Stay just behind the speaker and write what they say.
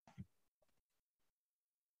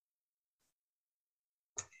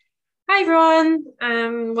Hi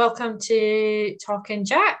everyone, welcome to Talking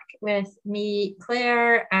Jack with me,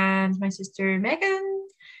 Claire, and my sister Megan.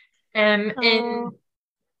 Um, Hello. in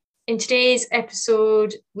in today's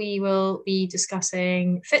episode, we will be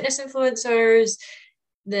discussing fitness influencers,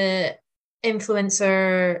 the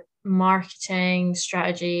influencer marketing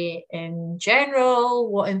strategy in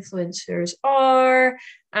general, what influencers are,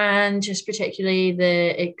 and just particularly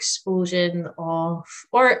the explosion of,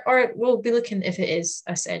 or we'll be looking if it is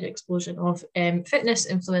a said explosion of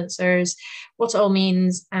fitness influencers, what it all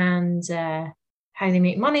means, and how they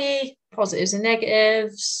make money, positives and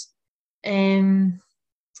negatives. Um,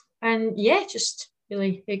 and yeah, just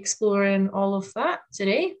really exploring all of that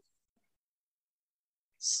today.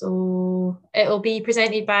 So it'll be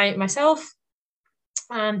presented by myself,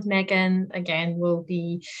 and Megan again will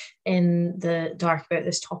be in the dark about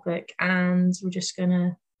this topic, and we're just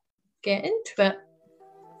gonna get into it.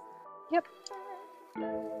 Yep.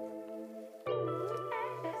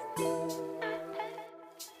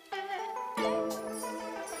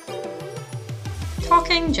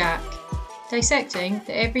 Talking Jack, dissecting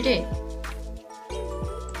the everyday.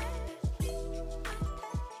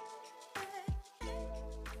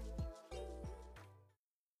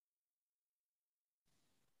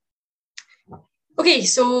 Okay,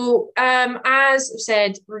 so as I've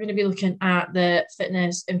said, we're going to be looking at the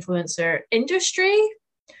fitness influencer industry.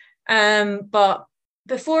 But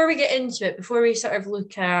before we get into it, before we sort of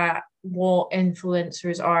look at what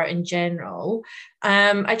influencers are in general,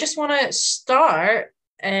 I just want to start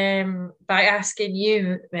by asking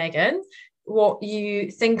you, Megan, what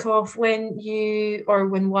you think of when you or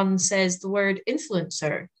when one says the word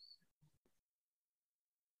influencer.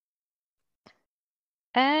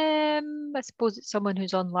 I suppose it's someone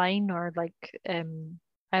who's online or I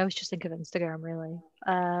always just think of Instagram really.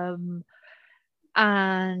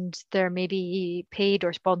 And they're maybe paid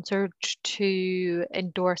or sponsored to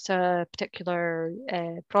endorse a particular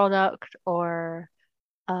product or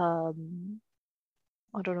um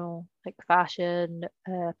I don't know, like fashion,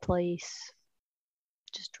 place,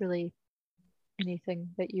 just really anything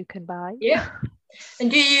that you can buy. Yeah.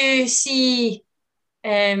 And do you see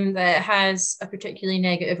that it has a particularly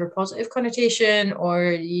negative or positive connotation,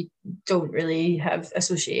 or you don't really have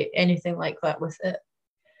associate anything like that with it?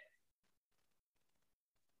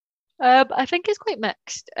 I think it's quite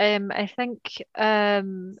mixed. I think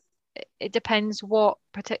it depends what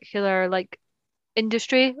particular like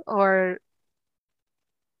industry or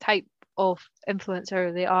type of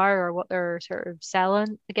influencer they are or what they're sort of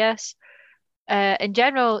selling, I guess. In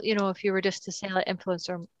general, if you were just to sell an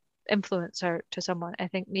influencer to someone, I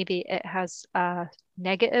think maybe it has a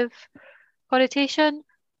negative connotation,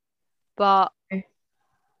 but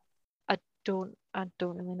I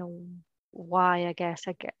don't really know why, I guess.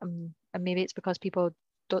 I get and maybe it's because people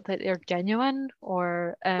don't think they're genuine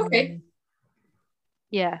or Okay.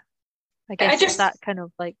 yeah, I I guess it's just that kind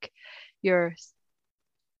of like you're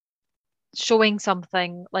showing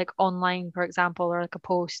something like online, for example, or like a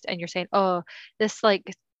post and you're saying, oh, this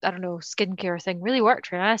like I don't know, skincare thing really worked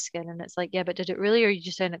for my skin. And it's like, yeah, but did it really, or are you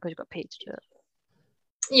just saying it because you got paid to do it?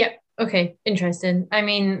 Yeah, okay, interesting. I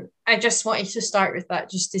mean, I just wanted to start with that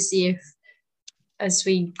just to see if, as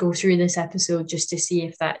we go through this episode, just to see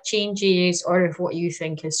if that changes or if what you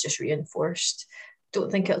think is just reinforced.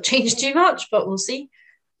 Don't think it'll change too much, but we'll see.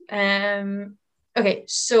 Um, okay,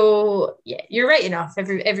 so yeah, you're right enough.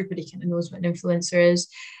 Everybody kind of knows what an influencer is.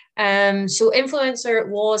 So influencer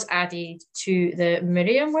was added to the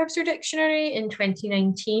Merriam-Webster dictionary in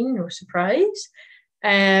 2019, no surprise.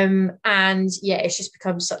 And yeah, it's just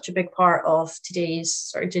become such a big part of today's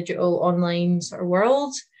sort of digital online sort of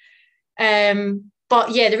world.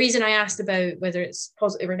 But yeah, the reason I asked about whether it's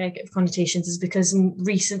positive or negative connotations is because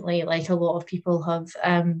recently, like a lot of people have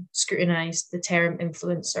scrutinized the term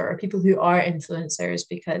influencer or people who are influencers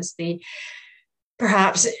because they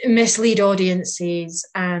perhaps mislead audiences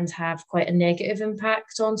and have quite a negative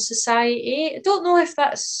impact on society. I don't know if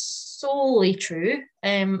that's solely true.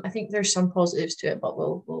 I think there's some positives to it, but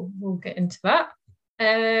we'll get into that.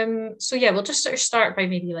 So yeah, we'll just sort of start by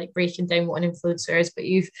maybe like breaking down what an influencer is, but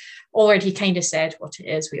you've already kind of said what it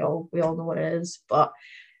is. We all know what it is, but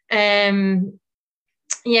um,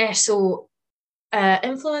 yeah. So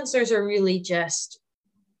influencers are really just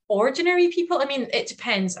ordinary people. I mean, it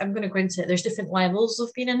depends. I'm going to go into it. There's different levels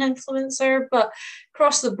of being an influencer, but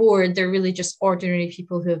across the board, they're really just ordinary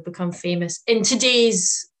people who have become famous in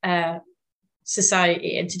today's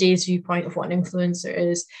society and today's viewpoint of what an influencer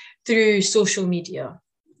is through social media.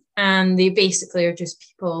 And they basically are just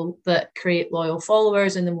people that create loyal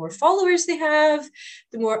followers. And the more followers they have,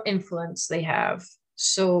 the more influence they have.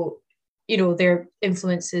 So, their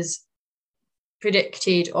influence is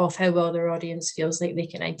predicted of how well their audience feels like they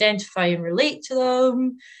can identify and relate to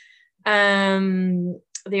them.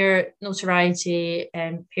 Their notoriety,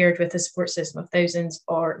 paired with a support system of thousands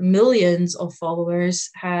or millions of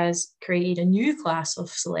followers, has created a new class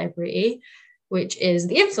of celebrity, which is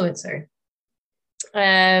the influencer.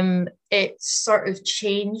 It's sort of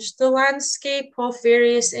changed the landscape of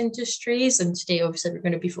various industries, and today obviously we're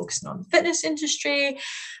going to be focusing on the fitness industry,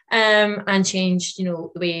 and changed, you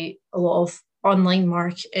know, the way a lot of online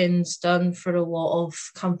marketing's done for a lot of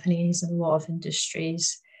companies and a lot of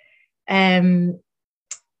industries.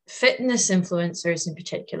 Fitness influencers in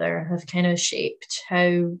particular have kind of shaped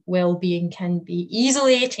how well-being can be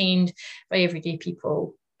easily attained by everyday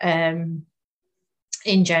people, in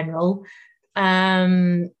general.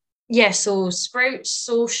 So Sprout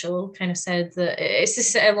Social kind of said that it's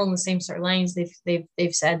just along the same sort of lines.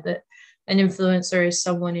 They've said that an influencer is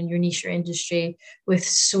someone in your niche or industry with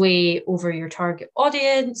sway over your target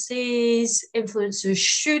audiences. Influencers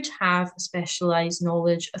should have specialized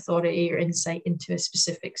knowledge, authority, or insight into a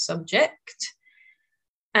specific subject.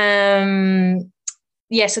 So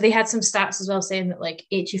they had some stats as well saying that like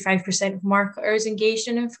 85% of marketers engaged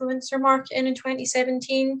in influencer marketing in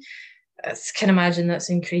 2017. I can imagine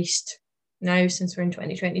that's increased now since we're in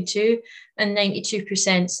 2022, and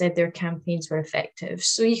 92% said their campaigns were effective.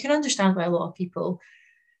 So you can understand why a lot of people,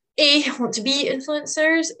 A, want to be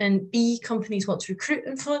influencers, and B, companies want to recruit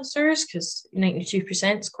influencers, because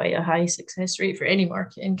 92% is quite a high success rate for any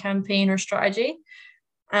marketing campaign or strategy.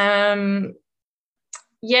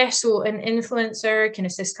 So an influencer can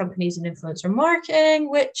assist companies in influencer marketing,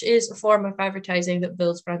 which is a form of advertising that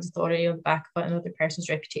builds brand authority on the back of another person's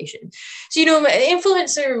reputation. So, you know,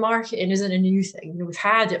 influencer marketing isn't a new thing. You know, we've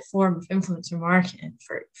had a form of influencer marketing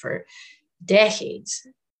for decades.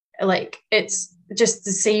 Like, it's just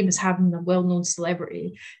the same as having a well-known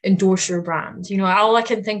celebrity endorse your brand. You know, all I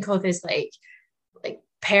can think of is like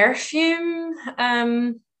perfume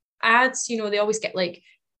ads. You know, they always get like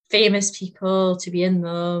famous people to be in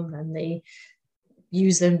them, and they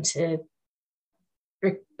use them to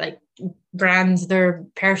like brand their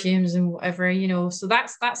perfumes and whatever, you know. So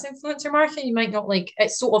that's influencer marketing. You might not like,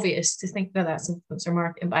 it's so obvious to think that that's influencer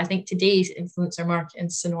marketing, but I think today's influencer marketing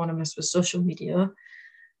is synonymous with social media,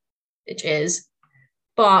 which is.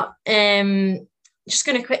 But just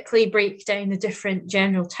going to quickly break down the different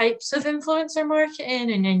general types of influencer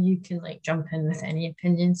marketing, and then you can like jump in with any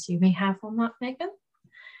opinions you may have on that, Megan.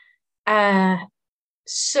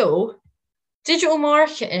 So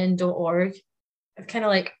digitalmarketing.org have kind of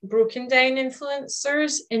like broken down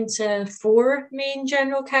influencers into 4 main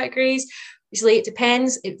general categories. Obviously, it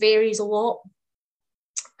depends, it varies a lot.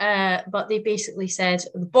 But they basically said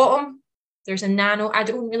at the bottom, there's a nano. I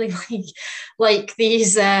don't really like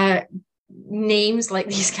these names, like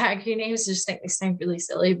these category names. I just think they sound really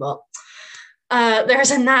silly, but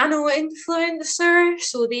there's a nano influencer.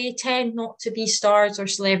 So they tend not to be stars or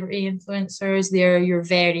celebrity influencers. They're your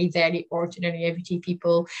very, very ordinary everyday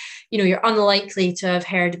people. You know, you're unlikely to have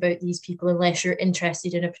heard about these people unless you're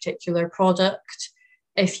interested in a particular product.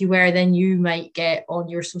 If you were, then you might get on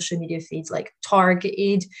your social media feeds like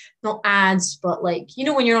targeted, not ads, but like, you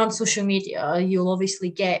know, when you're on social media, you'll obviously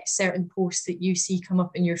get certain posts that you see come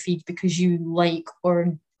up in your feed because you like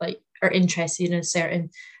or are interested in a certain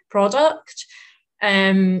product.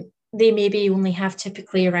 They maybe only have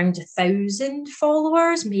typically around 1,000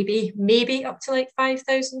 followers, maybe up to like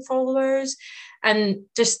 5,000 followers. And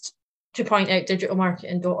just to point out,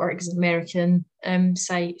 digitalmarketing.org is an American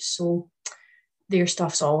site, so their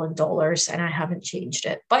stuff's all in dollars, and I haven't changed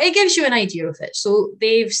it, but it gives you an idea of it. So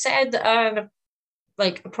they've said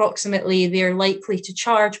like approximately they're likely to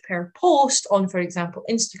charge per post on, for example,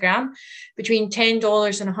 Instagram, between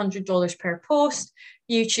 $10 and $100 per post.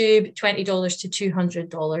 YouTube, $20 to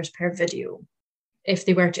 $200 per video. If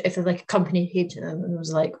like a company came to them and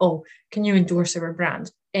was like, oh, can you endorse our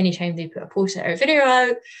brand? Anytime they put a post or a video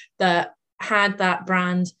out that had that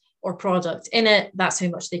brand or product in it, that's how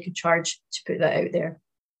much they could charge to put that out there.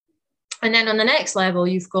 And then on the next level,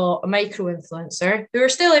 you've got a micro influencer who are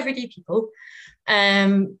still everyday people,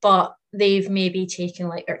 but they've maybe taken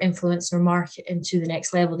like their influencer market into the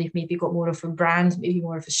next level. They've maybe got more of a brand, maybe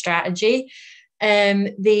more of a strategy.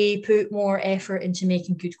 They put more effort into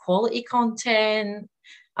making good quality content,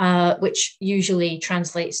 which usually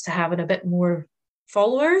translates to having a bit more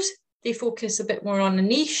followers. They focus a bit more on a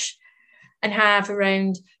niche and have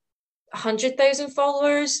around 100,000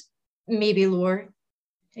 followers, maybe lower.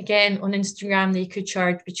 Again, on Instagram, they could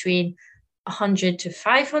charge between $100 to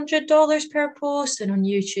 $500 per post, and on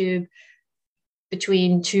YouTube,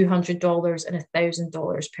 between $200 and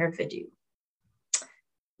 $1,000 per video.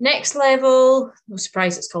 Next level, no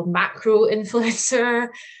surprise, it's called macro influencer.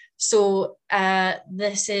 So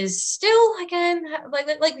this is still, again,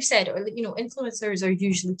 like we said, influencers are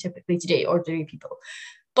usually typically today ordinary people.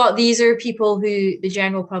 But these are people who the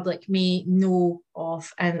general public may know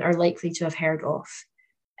of and are likely to have heard of.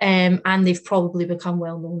 And they've probably become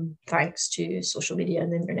well known thanks to social media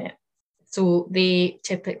and the internet. So they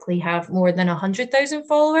typically have more than 100,000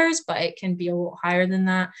 followers, but it can be a lot higher than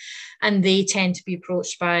that. And they tend to be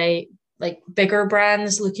approached by like bigger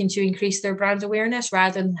brands looking to increase their brand awareness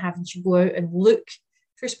rather than having to go out and look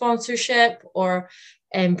for sponsorship or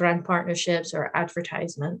brand partnerships or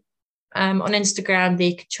advertisement. On Instagram,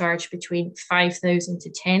 they could charge between $5,000 to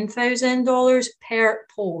 $10,000 per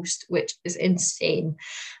post, which is insane.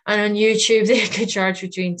 And on YouTube, they could charge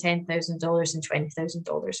between $10,000 and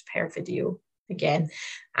 $20,000 per video. Again,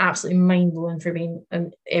 absolutely mind blowing for being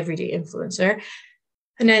an everyday influencer.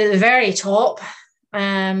 And then at the very top,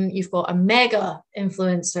 you've got a mega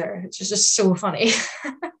influencer, which is just so funny.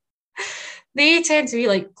 They tend to be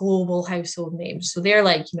like global household names. So they're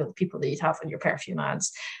like, the people that you'd have on your perfume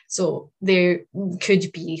ads. So there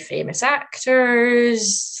could be famous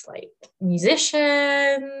actors, like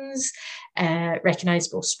musicians,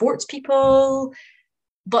 recognizable sports people.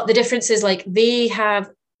 But the difference is like they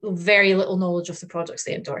have very little knowledge of the products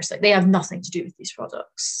they endorse. Like they have nothing to do with these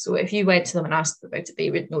products. So if you went to them and asked them about it,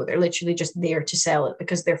 they would know they're literally just there to sell it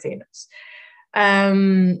because they're famous.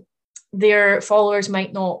 Their followers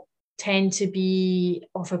might not tend to be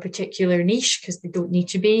of a particular niche because they don't need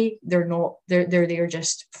to be. They're there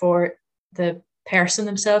just for the person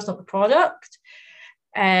themselves, not the product.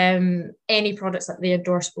 Any products that they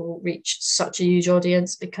endorse will reach such a huge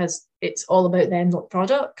audience because it's all about them, not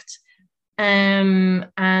product. And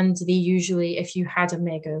they usually, if you had a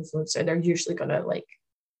mega influencer, they're usually going to like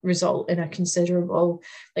result in a considerable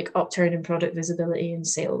like upturn in product visibility and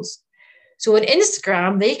sales. So on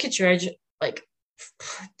Instagram, they could charge like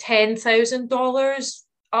 $10,000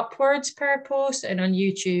 upwards per post, and on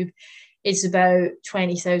YouTube, it's about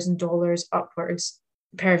 $20,000 upwards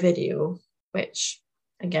per video, which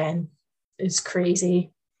again is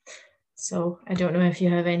crazy. So I don't know if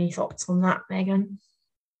you have any thoughts on that, Megan.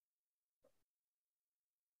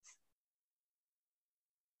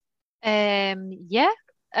 Yeah.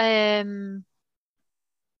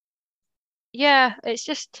 Yeah,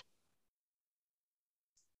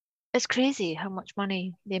 it's crazy how much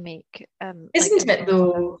money they make, like Isn't it influencers.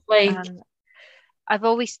 though? Like, And I've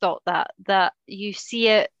always thought that you see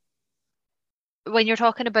it when you're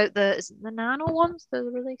talking about is it the nano ones, the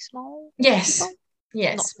really small yes, people, not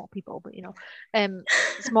yes. small people, but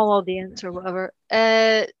small audience or whatever.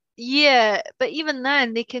 Yeah, but even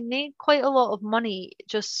then, they can make quite a lot of money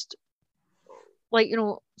just like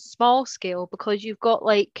small scale because you've got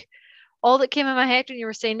like all that came in my head when you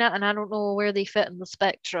were saying that, and I don't know where they fit in the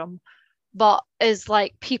spectrum, but is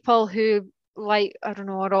like people who like I don't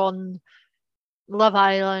know are on Love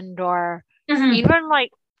Island or Mm-hmm. even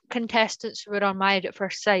like contestants who were on Married at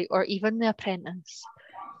First Sight or even The Apprentice.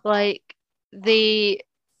 Like they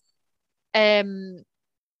um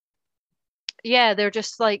yeah, they're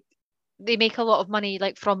just like they make a lot of money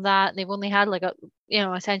like from that and they've only had like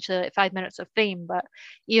essentially like 5 minutes of fame, but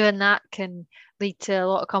even that can lead to a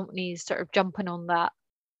lot of companies sort of jumping on that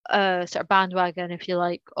sort of bandwagon, if you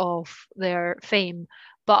like, of their fame.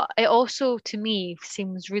 But it also to me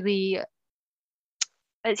seems really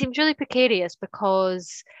precarious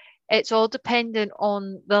because it's all dependent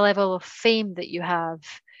on the level of fame that you have.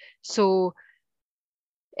 So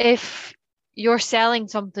if you're selling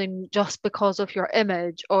something just because of your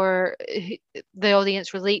image or the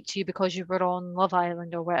audience relate to you because you were on Love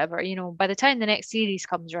Island or whatever, by the time the next series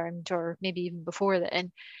comes around or maybe even before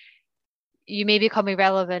then, you may become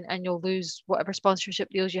irrelevant and you'll lose whatever sponsorship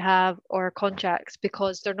deals you have or contracts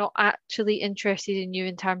because they're not actually interested in you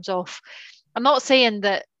in terms of I'm not saying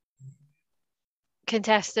that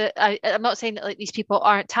I'm not saying that like these people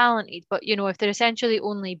aren't talented, but if they're essentially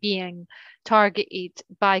only being targeted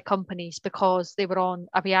by companies because they were on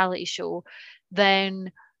a reality show,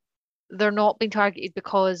 then they're not being targeted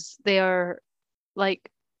because they're like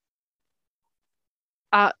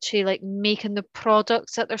actually like making the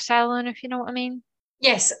products that they're selling, if you know what I mean.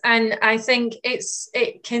 Yes, and I think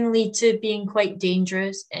it can lead to being quite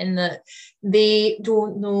dangerous in that they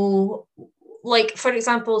don't know, like for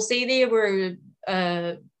example, say they were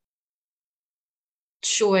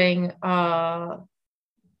showing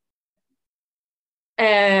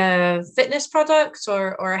fitness product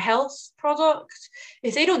or a health product,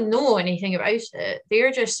 if they don't know anything about it,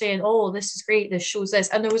 they're just saying, oh, this is great, this shows this.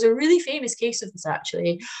 And there was a really famous case of this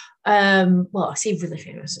actually. Well, I say really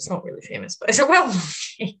famous, it's not really famous, but it's a well-known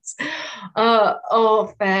case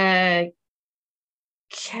of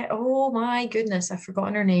oh my goodness, I've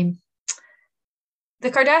forgotten her name.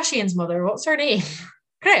 The Kardashians' mother, what's her name?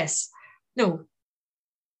 Kris. No.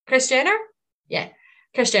 Kris Jenner? Yeah.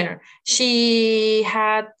 Kris Jenner. She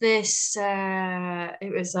had this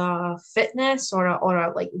it was a fitness or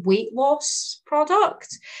a like weight loss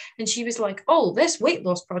product. And she was like, oh, this weight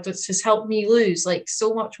loss product has helped me lose like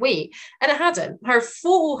so much weight. And it hadn't. Her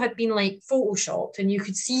photo had been like photoshopped, and you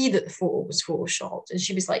could see that the photo was photoshopped. And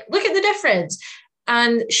she was like, look at the difference.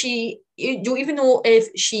 And you don't even know if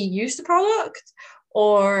she used the product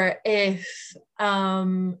or if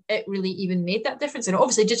it really even made that difference. And it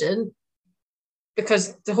obviously didn't,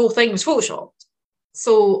 because the whole thing was photoshopped.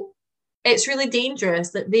 So it's really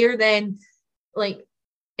dangerous that they're then like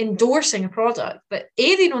endorsing a product that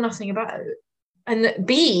A, they know nothing about, and that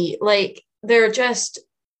B, like they're just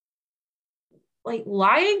like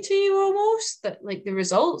lying to you almost, that like the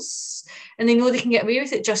results, and they know they can get away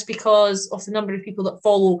with it just because of the number of people that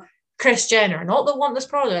follow Kris Jenner, not that want this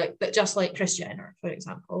product, but just like Kris Jenner, for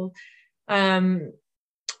example.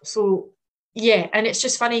 So yeah, and it's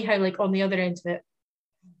just funny how like on the other end of it,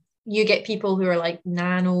 you get people who are like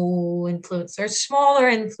nano influencers, smaller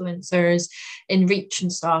influencers in reach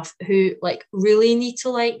and stuff, who like really need to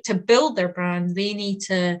like to build their brand. They need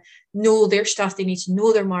to know their stuff. They need to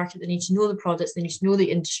know their market. They need to know the products. They need to know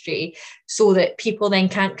the industry, so that people then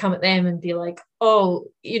can't come at them and be like, oh,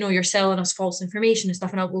 you know, you're selling us false information and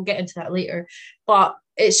stuff. And we'll get into that later. But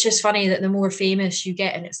it's just funny that the more famous you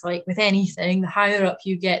get, and it's like with anything, the higher up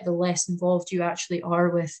you get, the less involved you actually are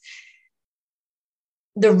with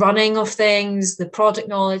the running of things, the product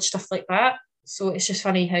knowledge, stuff like that. So it's just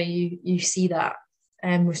funny how you see that.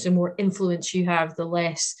 With the more influence you have, the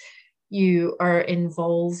less you are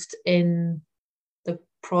involved in the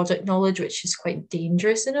product knowledge, which is quite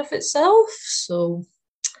dangerous in of itself. So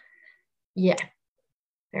yeah,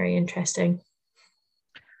 very interesting.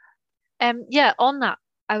 Yeah, on that,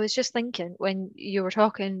 I was just thinking when you were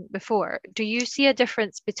talking before, do you see a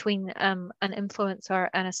difference between an influencer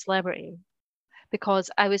and a celebrity?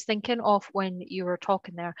 Because I was thinking of when you were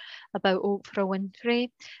talking there about Oprah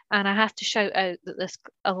Winfrey, and I have to shout out that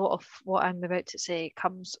a lot of what I'm about to say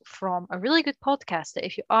comes from a really good podcast that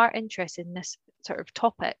if you are interested in this sort of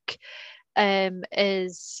topic,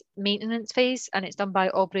 is Maintenance Phase, and it's done by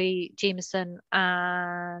Aubrey Jameson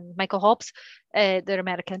and Michael Hobbs. They're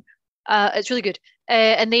American. It's really good.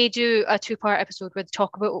 And they do a two-part episode where they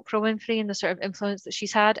talk about Oprah Winfrey and the sort of influence that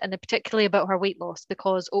she's had, and particularly about her weight loss,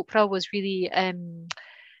 because Oprah was really I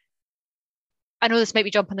know this might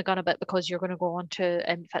be jumping the gun a bit because you're going to go on to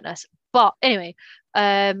fitness, but anyway,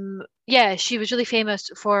 yeah, she was really famous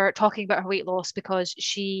for talking about her weight loss because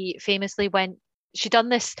she famously went. She done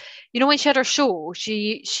this, you know, when she had her show,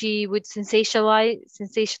 she would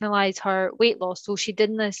sensationalize her weight loss. So she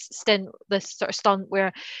did this sort of stunt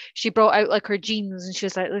where she brought out like her jeans and she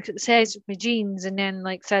was like, look at the size of my jeans, and then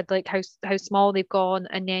like said like how small they've gone.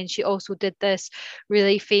 And then she also did this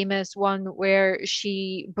really famous one where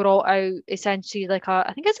she brought out essentially like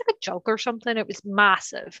I think it's like a jug or something. It was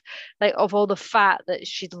massive, like of all the fat that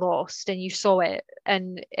she'd lost, and you saw it.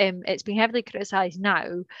 And it's been heavily criticized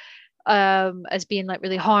now as being like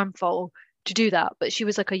really harmful to do that. But she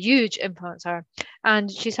was like a huge influencer, and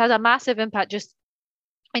she's had a massive impact just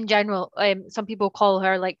in general. Some people call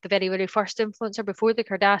her like the very, very first influencer before the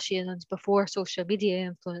Kardashians, before social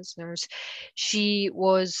media influencers. She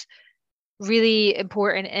was really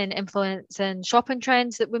important in influencing shopping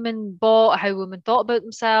trends that women bought, how women thought about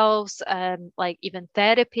themselves, like even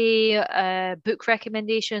therapy, book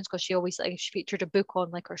recommendations, because she always like if she featured a book on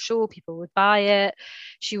like her show, people would buy it.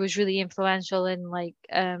 She was really influential in like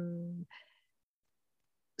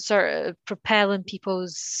sort of propelling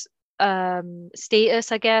people's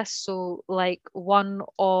status, I guess. So like one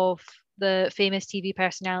of the famous TV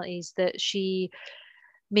personalities that she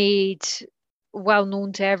made well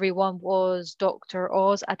known to everyone was Dr.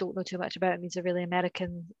 Oz. I don't know too much about him. He's a really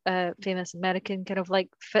American, famous American kind of like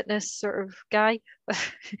fitness sort of guy.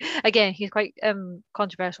 Again, he's quite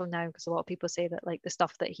controversial now because a lot of people say that like the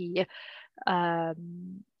stuff that he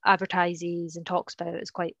advertises and talks about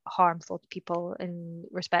is quite harmful to people in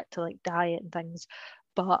respect to like diet and things.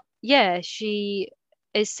 But yeah, she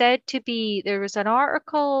is said to be, there was an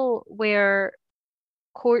article where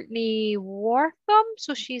Courtney Wortham,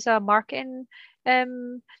 so she's a marketing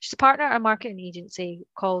She's a partner at a marketing agency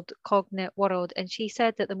called Cognate World, and she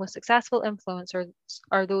said that the most successful influencers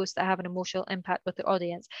are those that have an emotional impact with their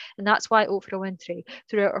audience. And that's why Oprah Winfrey,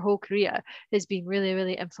 throughout her whole career, has been really,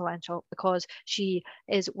 really influential, because she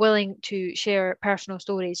is willing to share personal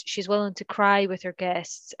stories. She's willing to cry with her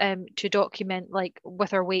guests, to document, like with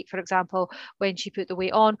her weight, for example, when she put the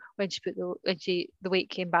weight on, the weight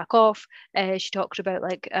came back off. She talked about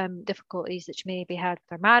like difficulties that she maybe had with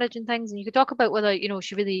her marriage and things, and you could talk about whether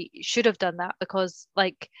she really should have done that, because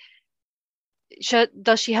like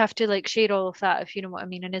does she have to like share all of that, if you know what I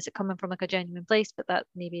mean, and is it coming from like a genuine place? But that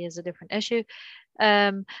maybe is a different issue.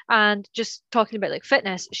 And just talking about like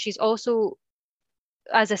fitness, she's also,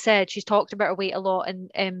 as I said, she's talked about her weight a lot,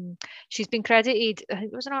 and she's been credited. I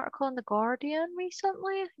think there was an article in The Guardian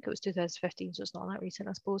recently. I think it was 2015, so it's not that recent,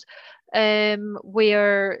 I suppose,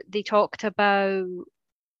 where they talked about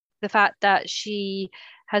the fact that she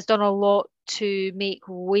has done a lot to make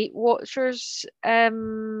Weight Watchers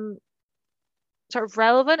sort of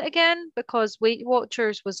relevant again, because Weight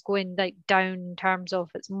Watchers was going like down in terms of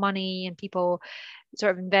its money and people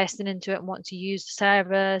sort of investing into it and wanting to use the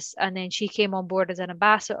service. And then she came on board as an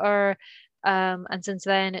ambassador. And since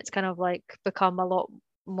then it's kind of like become a lot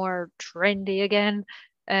more trendy again.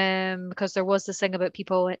 Because there was this thing about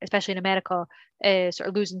people, especially in America, sort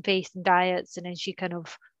of losing faith in diets, and then she kind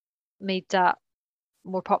of made that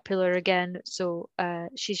more popular again. So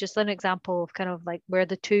she's just an example of kind of like where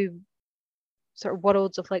the two sort of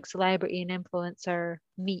worlds of like celebrity and influencer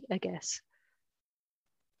meet, I guess.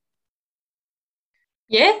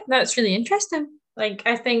 Yeah, that's really interesting. Like,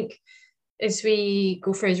 I think as we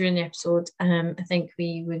go further in the episode, I think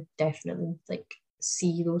we would definitely like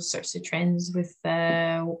see those sorts of trends with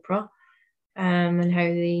Oprah, and how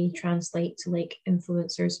they translate to like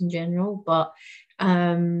influencers in general. But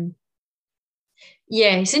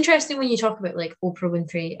yeah, it's interesting when you talk about like Oprah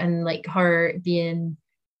Winfrey and like her being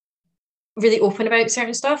really open about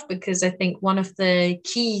certain stuff, because I think one of the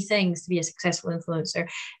key things to be a successful influencer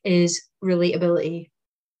is relatability,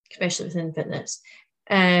 especially within fitness.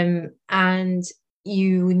 And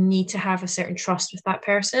you need to have a certain trust with that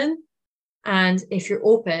person. And if you're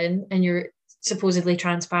open and you're supposedly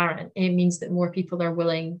transparent, it means that more people are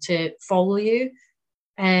willing to follow you,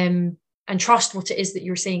 and trust what it is that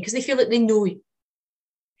you're saying, because they feel like they know you.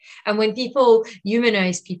 And when people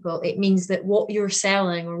humanize people, it means that what you're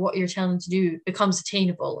selling or what you're telling them to do becomes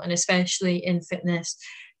attainable. And especially in fitness,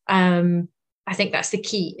 I think that's the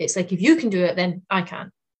key. It's like, if you can do it, then I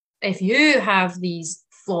can. If you have these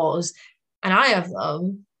flaws and I have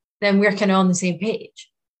them, then we're kind of on the same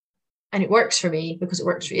page. And it works for me because it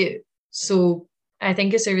works for you. So I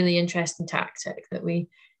think it's a really interesting tactic that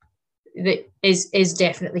is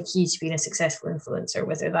definitely key to being a successful influencer,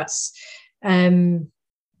 whether that's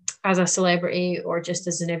as a celebrity or just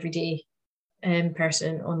as an everyday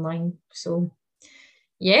person online. So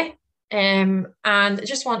yeah. And I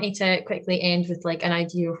just wanted to quickly end with like an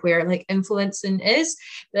idea of where like influencing is.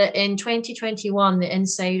 That in 2021, the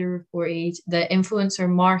Insider reported that influencer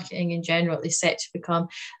marketing in general is set to become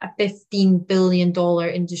a $15 billion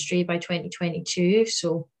industry by 2022.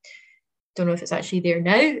 So don't know if it's actually there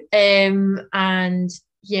now. And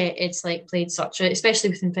yeah, it's like played such a,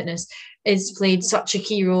 especially within fitness, it's played such a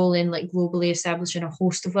key role in like globally establishing a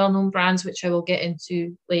host of well-known brands, which I will get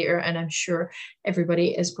into later. And I'm sure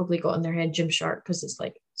everybody has probably got in their head Gymshark, because it's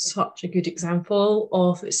like such a good example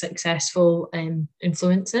of successful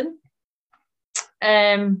influencing.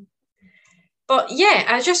 But yeah,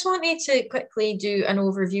 I just wanted to quickly do an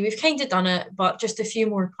overview. We've kind of done it, but just a few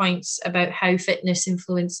more points about how fitness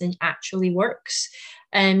influencing actually works,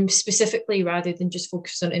 specifically rather than just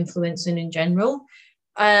focus on influencing in general.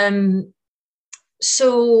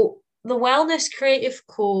 So the Wellness Creative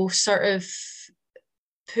Co sort of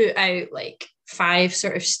put out like 5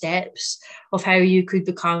 sort of steps of how you could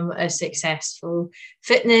become a successful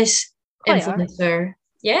fitness influencer.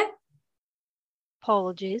 Yeah.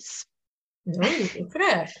 Apologies. No, you go for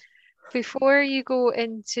it. Before you go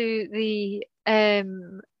into the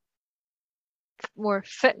more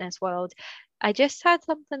fitness world, I just had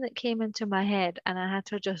something that came into my head and I had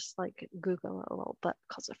to just like Google it a little bit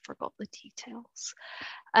because I forgot the details.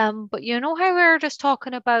 But you know how we were just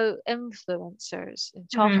talking about influencers and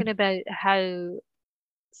talking about how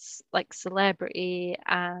like celebrity,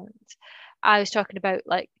 and I was talking about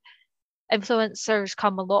like influencers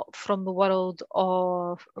come a lot from the world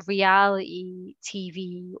of reality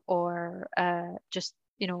TV, or just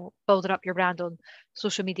building up your brand on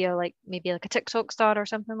social media, like maybe like a TikTok star or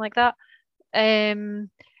something like that. It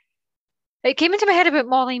came into my head about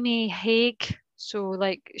Molly-Mae Hague. So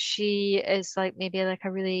like she is like maybe like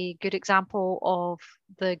a really good example of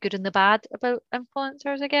the good and the bad about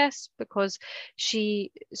influencers, I guess, because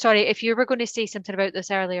sorry, if you were going to say something about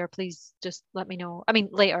this earlier, please just let me know. I mean,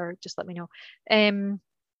 later, just let me know.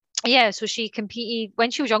 Yeah, so she competed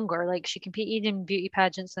when she was younger, like she competed in beauty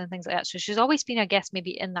pageants and things like that. So she's always been, I guess,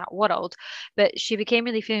 maybe in that world. But she became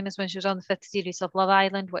really famous when she was on the fifth series of Love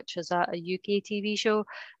Island, which is a UK TV show,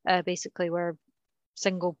 basically where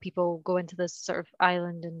single people go into this sort of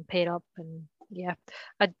island and pair up. And yeah,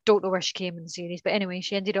 I don't know where she came in the series, but anyway,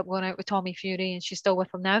 she ended up going out with Tommy Fury, and she's still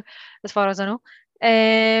with him now, as far as I know.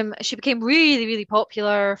 She became really, really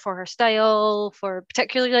popular for her style, for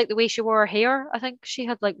particularly like the way she wore her hair. I think she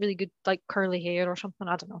had like really good like curly hair or something.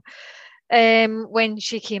 I don't know. When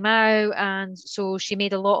she came out, and so she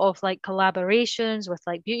made a lot of like collaborations with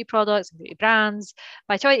like beauty products and beauty brands.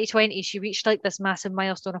 By 2020, she reached like this massive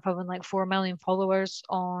milestone of having like 4 million followers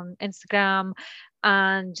on Instagram.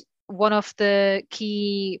 And one of the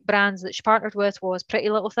key brands that she partnered with was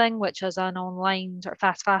Pretty Little Thing, which is an online sort of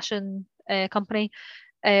fast fashion company,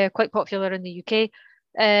 quite popular in the UK.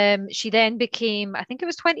 She then became, I think it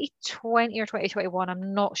was 2020 or 2021,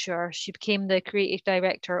 I'm not sure. She became the creative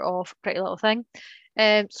director of Pretty Little Thing.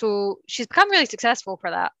 So she's become really successful for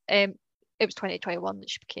that. It was 2021 that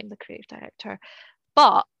she became the creative director.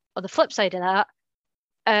 But on the flip side of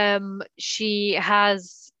that, she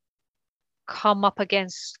has come up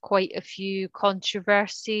against quite a few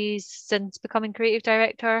controversies since becoming creative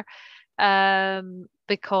director.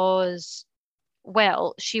 Because,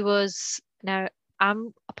 well, she was now.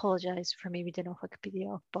 I'm apologise for me reading off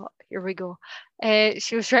Wikipedia, but here we go.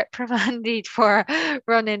 She was reprimanded for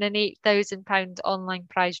running an £8,000 online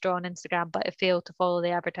prize draw on Instagram, but it failed to follow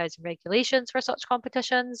the advertising regulations for such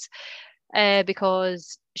competitions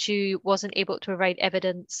because she wasn't able to provide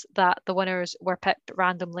evidence that the winners were picked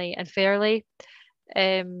randomly and fairly.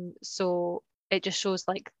 So it just shows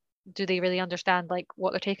like, do they really understand like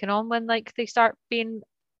what they're taking on when like they start having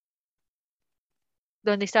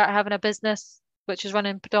a business which is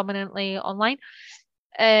running predominantly online.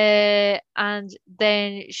 And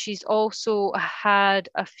then she's also had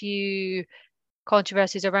a few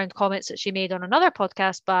controversies around comments that she made on another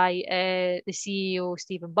podcast by the CEO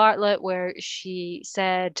Stephen Bartlett, where she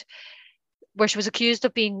was accused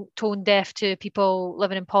of being tone deaf to people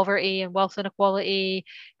living in poverty and wealth inequality,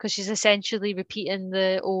 because she's essentially repeating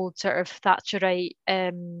the old sort of Thatcherite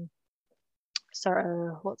sort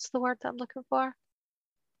of, what's the word that I'm looking for?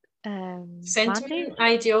 Sentiment, mandate?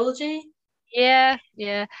 ideology. Yeah,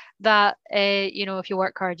 that if you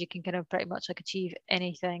work hard, you can kind of pretty much like achieve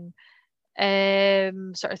anything,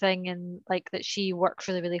 sort of thing. And like that she works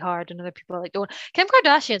really, really hard and other people like don't. Kim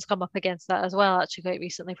Kardashian's come up against that as well, actually, quite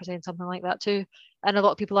recently, for saying something like that too. And a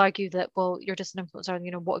lot of people argue that, well, you're just an influencer,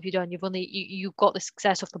 and what have you done? You've only you got the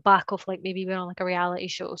success off the back of like maybe being on like a reality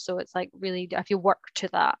show. So it's like, really, if you work to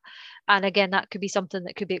that. And again, that could be something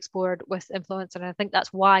that could be explored with influence. And I think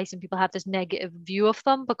that's why some people have this negative view of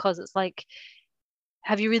them, because it's like,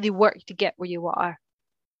 have you really worked to get where you are?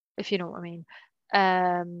 If you know what I mean.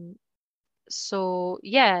 So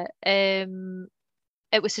yeah,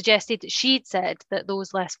 it was suggested that she'd said that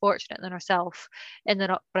those less fortunate than herself in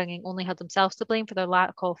their upbringing only had themselves to blame for their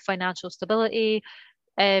lack of financial stability.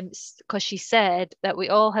 Because she said that we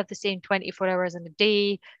all have the same 24 hours in a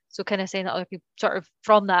day. So kind of saying that other people, sort of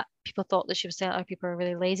from that, people thought that she was saying that other people are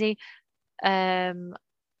really lazy. And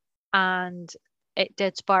it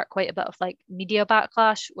did spark quite a bit of like media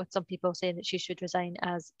backlash, with some people saying that she should resign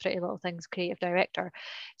as Pretty Little Things creative director.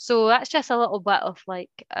 So that's just a little bit of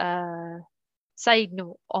like a side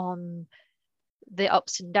note on the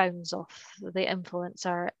ups and downs of the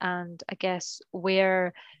influencer, and I guess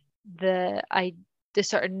where the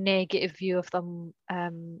sort of negative view of them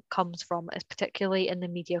comes from is particularly in the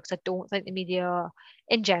media, because I don't think the media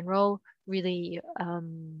in general really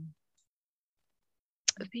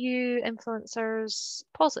view influencers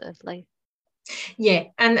positively. Yeah,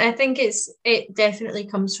 and I think it definitely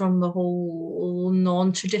comes from the whole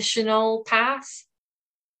non-traditional path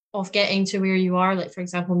of getting to where you are. Like, for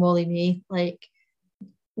example, Molly-Mae, like,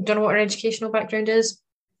 don't know what her educational background is,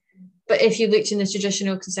 but if you looked in the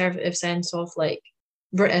traditional conservative sense of like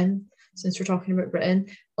Britain, since we're talking about Britain,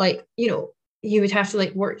 like, you would have to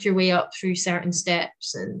like work your way up through certain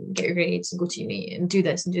steps and get your grades and go to uni and do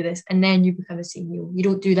this, and then you become a CEO. You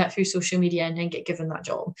don't do that through social media and then get given that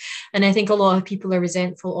job. And I think a lot of people are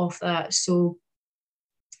resentful of that, so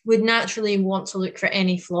would naturally want to look for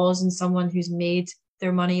any flaws in someone who's made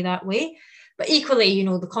their money that way. But equally,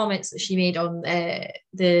 the comments that she made on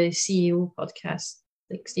the CEO podcast,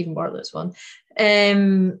 like Stephen Bartlett's one,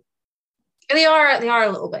 they are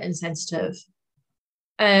a little bit insensitive.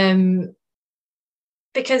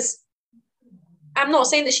 Because I'm not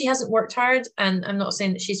saying that she hasn't worked hard, and I'm not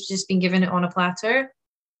saying that she's just been given it on a platter.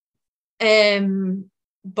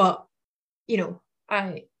 But you know,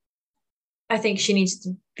 I think she needs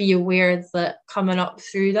to be aware that coming up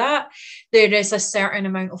through that, there is a certain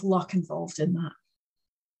amount of luck involved in that.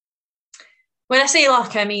 When I say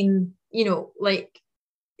luck, I mean, you know, like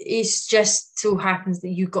it's just so happens that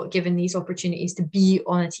you got given these opportunities to be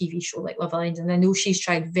on a TV show like Love Island. And I know she's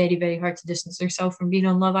tried very, very hard to distance herself from being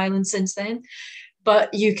on Love Island since then,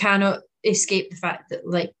 but you cannot escape the fact that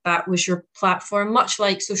like that was your platform, much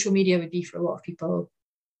like social media would be for a lot of people.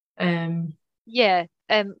 Yeah,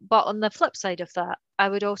 but on the flip side of that, I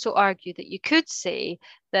would also argue that you could say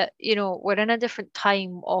that, we're in a different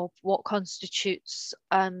time of what constitutes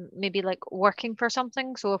maybe like working for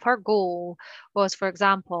something. So if her goal was, for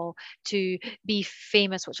example, to be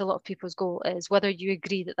famous, which a lot of people's goal is, whether you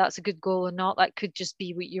agree that that's a good goal or not, that could just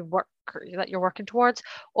be what that you're working towards,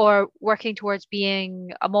 or working towards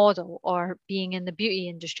being a model or being in the beauty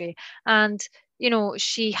industry. And,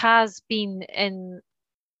 she has been in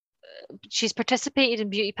she's participated in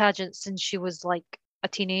beauty pageants since she was like a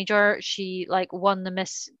teenager. She like won the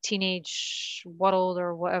Miss Teenage World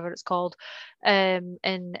or whatever it's called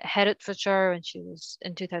in Hertfordshire, and she was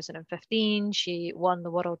in 2015. She won the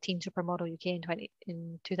World Teen Supermodel UK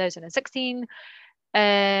in 2016.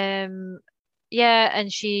 Yeah,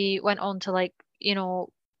 and she went on to like,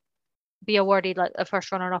 be awarded like a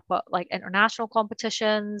first runner up at like international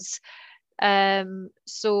competitions.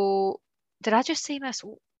 So did I just say Miss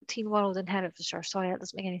Teen World in Hertfordshire? Sorry, that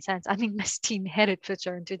doesn't make any sense. I mean Miss Teen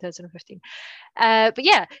Hertfordshire in 2015. But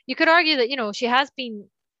yeah, you could argue that, she has been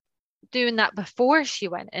doing that before she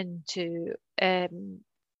went into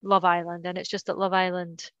Love Island, and it's just that Love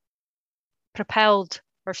Island propelled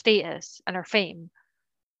her status and her fame.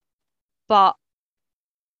 But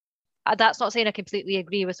that's not saying I completely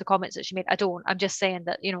agree with the comments that she made. I don't. I'm just saying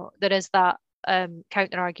that, there is that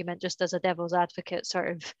counter argument just as a devil's advocate sort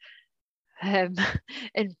of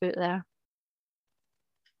input there.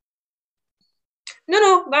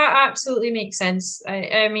 No, that absolutely makes sense.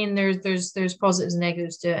 I mean, there's positives and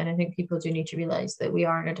negatives to it, and I think people do need to realize that we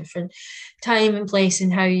are in a different time and place in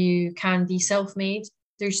how you can be self-made.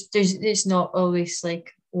 There's it's not always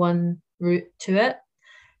like one route to it.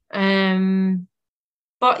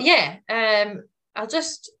 But yeah, I'll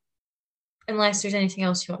just, unless there's anything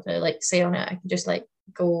else you want to like say on it, I can just like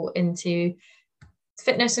go into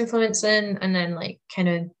fitness influencing and then like kind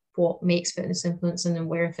of what makes fitness influencing and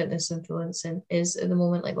where fitness influencing is at the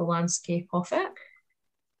moment, like the landscape of it.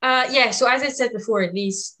 Yeah, so as I said before,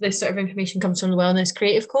 this sort of information comes from the Wellness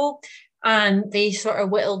Creative Co, and they sort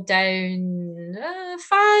of whittled down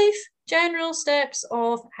 5 general steps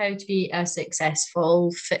of how to be a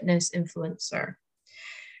successful fitness influencer.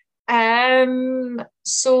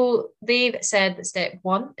 So they've said that step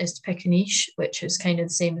 1 is to pick a niche, which is kind of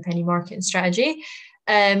the same with any marketing strategy.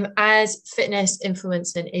 As fitness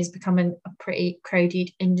influencing is becoming a pretty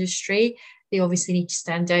crowded industry, they obviously need to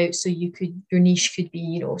stand out. So your niche could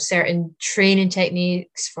be, certain training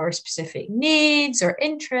techniques for specific needs or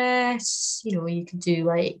interests. You could do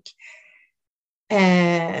like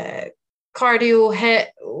cardio, HIIT,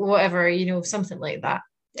 whatever, something like that.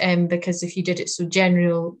 Because if you did it so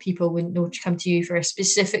general, people wouldn't know to come to you for a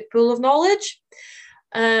specific pool of knowledge.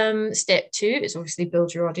 Step 2 is obviously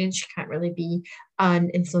build your audience. You can't really be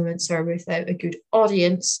an influencer without a good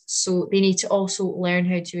audience. So they need to also learn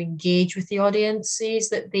how to engage with the audiences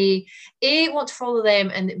that they A, want to follow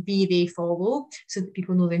them, and B, they follow, so that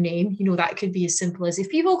people know their name. That could be as simple as if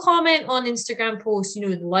people comment on Instagram posts, they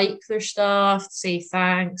like their stuff, say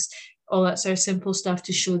thanks, all that sort of simple stuff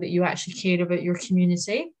to show that you actually care about your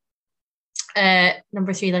community.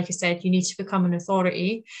 Number 3, like I said, you need to become an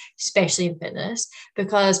authority, especially in fitness,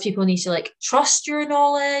 because people need to like trust your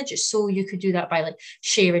knowledge. So you could do that by like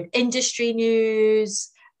sharing industry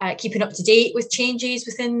news, keeping up to date with changes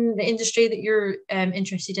within the industry that you're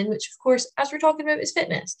interested in, which of course, as we're talking about, is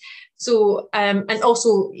fitness. So, and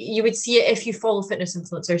also you would see it if you follow fitness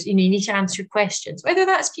influencers, you need to answer questions, whether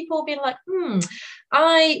that's people being like,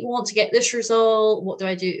 I want to get this result. What do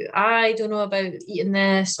I do? I don't know about eating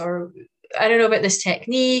this, or I don't know about this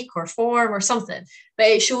technique or form or something. But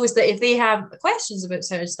it shows that if they have questions about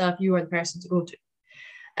certain stuff, you are the person to go to.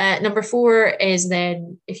 Number 4 is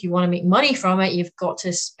then if you want to make money from it, you've got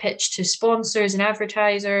to pitch to sponsors and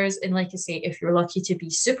advertisers. And like I say, if you're lucky to be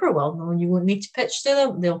super well known, you won't need to pitch to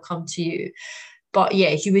them, they'll come to you. But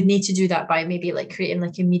yeah, you would need to do that by maybe like creating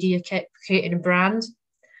like a media kit, creating a brand.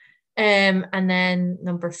 And then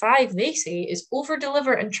number 5, they say, is over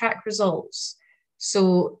deliver and track results.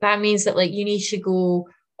 So that means that like you need to go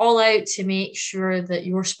all out to make sure that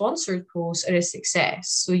your sponsored posts are a success.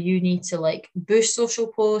 So you need to like boost social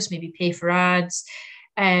posts, maybe pay for ads,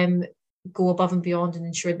 um, go above and beyond and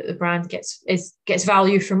ensure that the brand gets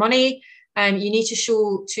value for money. You need to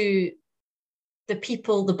show to the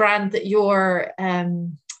people, the brand that you're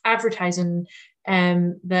advertising,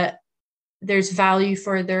 that there's value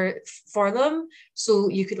for them. So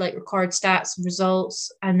you could like record stats and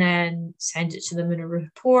results and then send it to them in a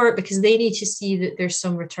report, because they need to see that there's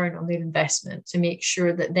some return on their investment to make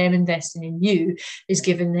sure that them investing in you is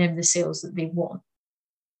giving them the sales that they want.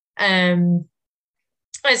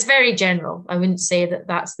 It's very general. I wouldn't say that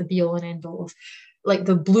that's the be all and end all of like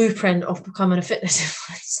the blueprint of becoming a fitness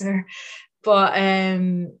influencer. But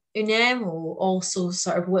Unemo also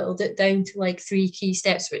sort of whittled it down to like 3 key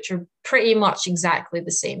steps, which are pretty much exactly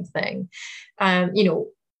the same thing.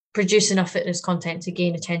 Produce enough fitness content to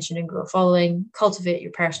gain attention and grow a following, cultivate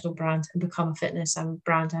your personal brand and become a fitness and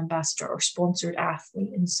brand ambassador or sponsored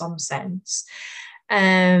athlete in some sense.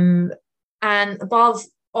 And above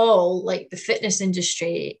all, like the fitness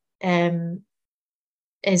industry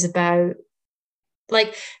is about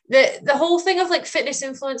like the whole thing of like fitness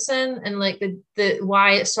influencing and like the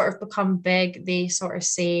why it's sort of become big, they sort of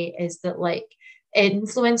say is that like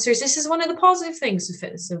influencers, this is one of the positive things of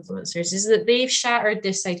fitness influencers, is that they've shattered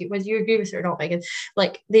this idea, whether you agree with it or not, Megan,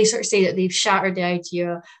 like they sort of say that they've shattered the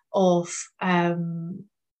idea of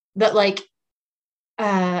that like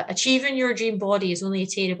achieving your dream body is only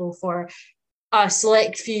attainable for a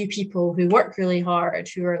select few people who work really hard,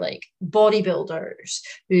 who are like bodybuilders,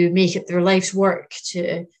 who make it their life's work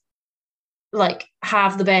to like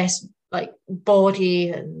have the best like body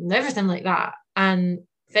and everything like that. And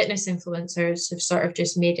fitness influencers have sort of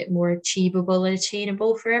just made it more achievable and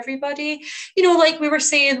attainable for everybody. Like we were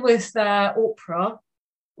saying with Oprah,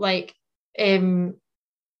 like the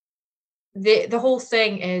whole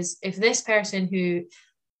thing is, if this person who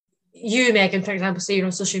you, Megan, for example, say you're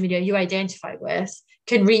on social media, you identify with,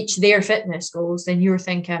 can reach their fitness goals, then you're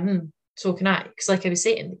thinking, so can I. Because like I was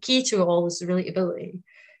saying, the key to it all is the relatability.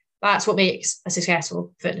 That's what makes a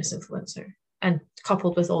successful fitness influencer. And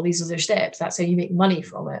coupled with all these other steps, that's how you make money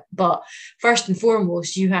from it. But first and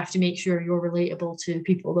foremost, you have to make sure you're relatable to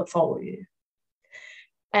people that follow you.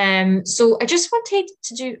 So I just wanted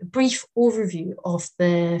to do a brief overview of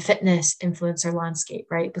the fitness influencer landscape,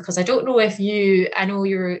 right? Because I don't know if I know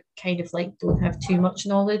you're kind of like don't have too much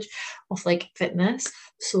knowledge of like fitness.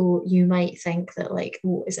 So you might think that like,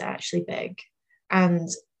 oh, is it actually big? And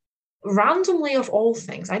randomly of all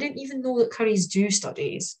things, I didn't even know that Currys do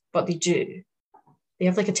studies, but they do. They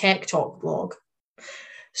have like a tech talk blog.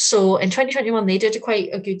 So in 2021, they did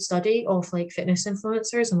quite a good study of like fitness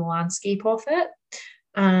influencers and the landscape of it.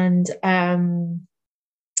 And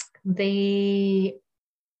they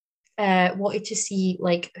wanted to see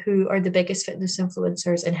like who are the biggest fitness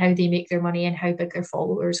influencers and how they make their money and how big their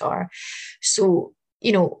followers are. So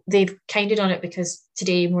they've kind of done it because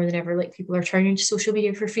today more than ever, like people are turning to social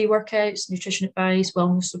media for free workouts, nutrition advice,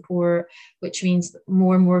 wellness support, which means that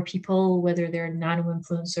more and more people, whether they're nano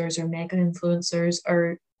influencers or mega influencers,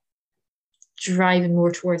 are driving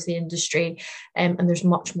more towards the industry, and there's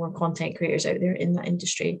much more content creators out there in that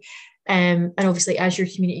industry, and obviously as your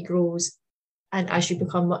community grows and as you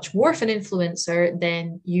become much more of an influencer,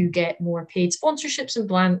 then you get more paid sponsorships and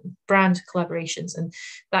brand collaborations, and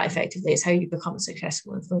that effectively is how you become a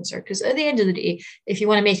successful influencer. Because at the end of the day, if you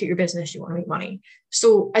want to make it your business, you want to make money.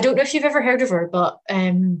 So I don't know if you've ever heard of her, but have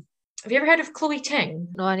you ever heard of Chloe Ting?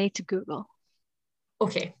 No, I need to Google.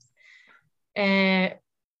 Okay.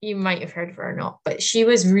 You might have heard of her or not, but she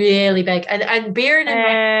was really big. And bearing in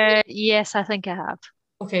mind, yes, I think I have.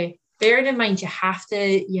 Okay, bearing in mind you have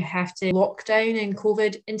to lock down in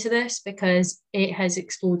COVID into this, because it has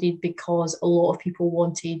exploded, because a lot of people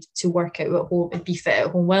wanted to work out at home and be fit at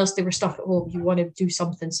home. Whilst they were stuck at home, you want to do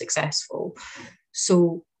something successful.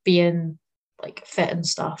 So being like fit and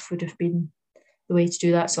stuff would have been the way to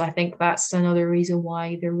do that. So I think that's another reason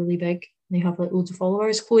why they're really big. They have like loads of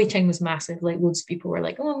followers. Chloe Ting was massive. Like loads of people were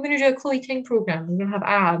like, "Oh, I'm going to do a Chloe Ting program. I'm going to have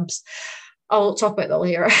abs." I'll talk about that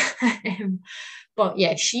later. But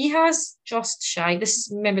yeah, she has just shy. This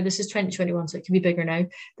is 2021, so it can be bigger now.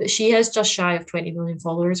 But she has just shy of 20 million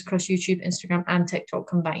followers across YouTube, Instagram, and TikTok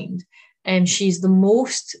combined. And she's the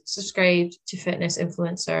most subscribed to fitness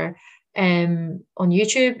influencer on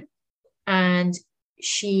YouTube, and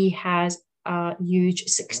she has a huge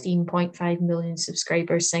 16.5 million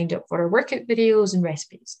subscribers signed up for her workout videos and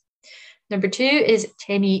recipes. Number 2 is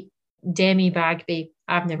Demi Bagby.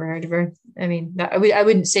 I've never heard of her. I mean, I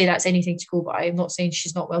wouldn't say that's anything to go by. I'm not saying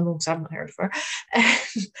she's not well known because I've not heard of her.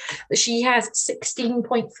 But she has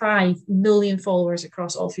 16.5 million followers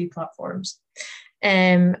across all three platforms.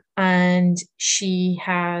 And she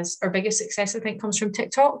has, her biggest success, I think, comes from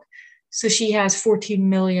TikTok. So she has 14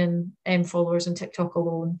 million followers on TikTok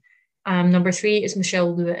alone. Number 3 is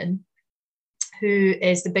Michelle Lewin, who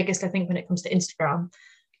is the biggest, I think, when it comes to Instagram.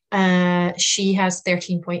 She has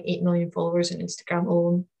 13.8 million followers on Instagram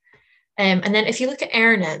alone. And then if you look at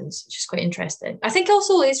earnings, which is quite interesting, I think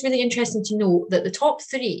also it's really interesting to note that the top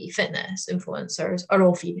 3 fitness influencers are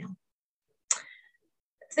all female.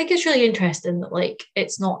 I think it's really interesting that like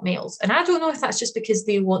it's not males, and I don't know if that's just because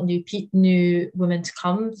they want new women to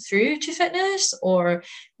come through to fitness, or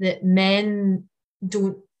that men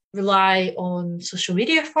don't rely on social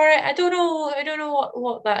media for it. I don't know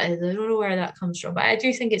what that is. I don't know where that comes from, but I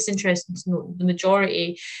do think it's interesting to note the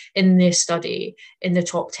majority in this study in the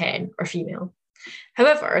top 10 are female.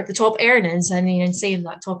 However, the top earnings, I mean, in saying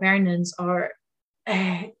that, top earnings are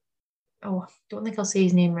oh, I don't think I'll say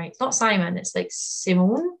his name right. It's not Simon, it's like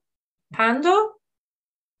Simone Pando,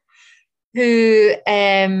 who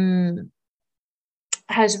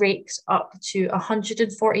has raked up to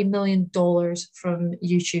 $140 million from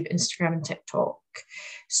YouTube, Instagram, and TikTok.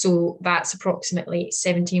 So that's approximately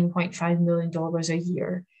 $17.5 million a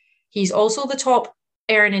year. He's also the top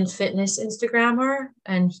earning fitness Instagrammer,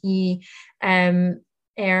 and he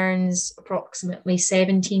earns approximately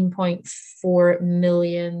 17.4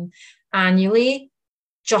 million annually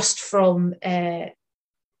just from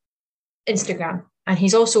Instagram. And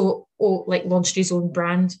he's also like launched his own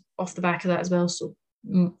brand off the back of that as well. So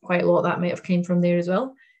quite a lot of that might have came from there as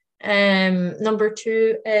well. Number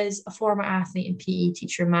 2 is a former athlete and PE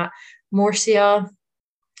teacher, Matt Morcia.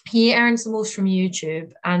 He earns the most from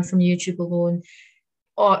YouTube, and from YouTube alone,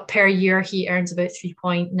 per year, he earns about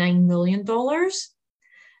 $3.9 million.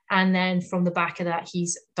 And then from the back of that,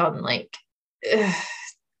 he's done like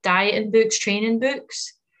dieting books, training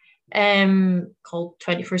books, called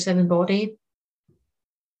 24/7 Body.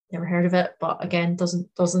 Never heard of it, but again,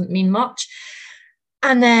 doesn't mean much.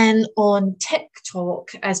 And then on TikTok,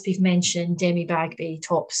 as we've mentioned, Demi Bagby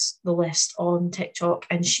tops the list on TikTok,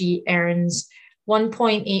 and she earns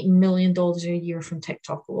 $1.8 million a year from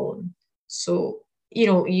TikTok alone. So, you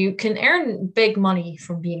know, you can earn big money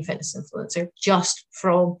from being a fitness influencer just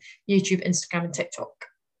from YouTube, Instagram, and TikTok,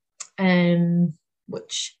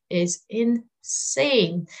 which is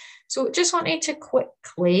insane. So just wanted to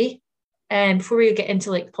quickly, before we get into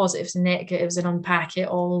like positives and negatives and unpack it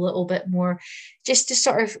all a little bit more, just to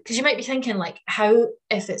sort of, because you might be thinking like, how,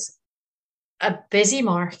 if it's a busy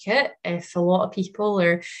market, if a lot of people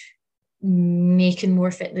are making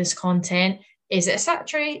more fitness content, is it a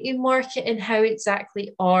saturated market, and how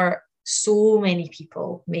exactly are so many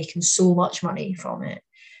people making so much money from it?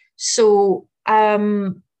 So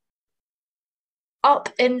Up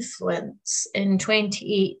Influence in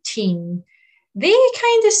 2018, they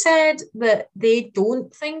kind of said that they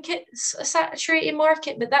don't think it's a saturated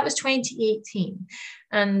market, but that was 2018.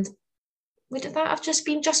 And would that have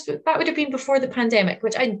that would have been before the pandemic,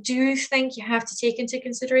 which I do think you have to take into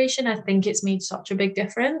consideration. I think it's made such a big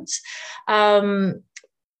difference.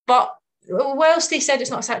 But whilst they said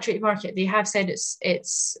it's not a saturated market, they have said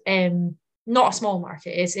it's not a small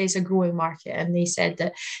market, it's a growing market. And they said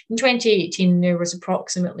that in 2018, there was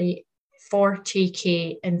approximately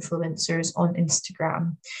 40k influencers on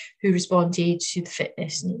Instagram who responded to the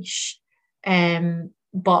fitness niche.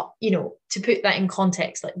 But, you know, to put that in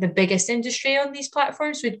context, like the biggest industry on these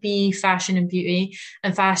platforms would be fashion and beauty.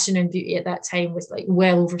 And fashion and beauty at that time was like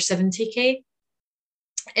well over 70k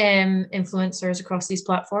influencers across these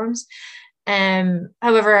platforms.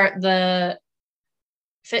 However, the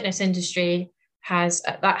fitness industry had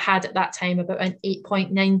at that time about an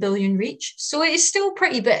 8.9 billion reach. So it is still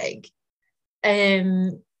pretty big.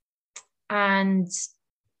 And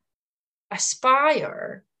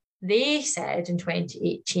Aspire, they said in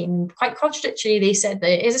 2018, quite contradictory, they said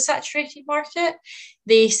that it is a saturated market.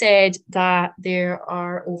 They said that there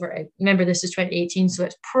are remember this is 2018, so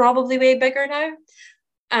it's probably way bigger now.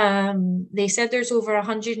 They said there's over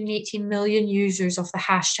 118 million users of the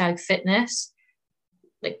hashtag fitness,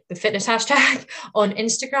 like the fitness hashtag on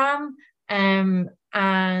Instagram.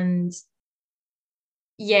 And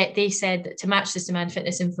yet they said that to match this demand,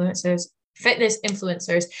 fitness influencers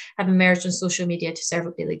have emerged on social media to serve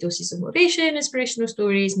up daily doses of motivation, inspirational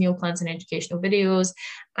stories, meal plans, and educational videos.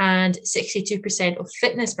 And 62% of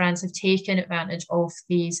fitness brands have taken advantage of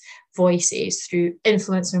these voices through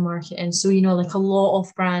influencer marketing. So, you know, like a lot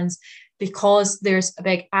of brands, because there's a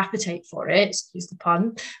big appetite for it, excuse the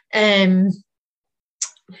pun,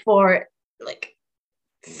 for like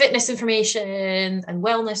fitness information and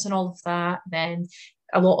wellness and all of that, then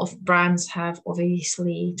a lot of brands have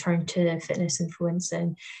obviously turned to fitness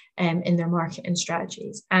influencing in their marketing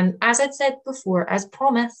strategies. And as I'd said before, as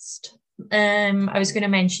promised, I was going to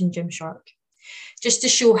mention Gymshark just to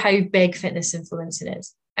show how big fitness influencing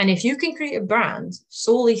is. And if you can create a brand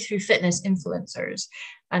solely through fitness influencers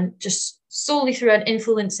and just solely through an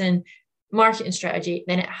influencing marketing strategy,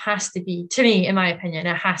 then it has to be, to me, in my opinion,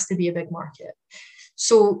 it has to be a big market.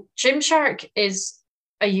 So Gymshark is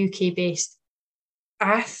a UK based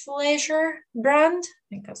athleisure brand. I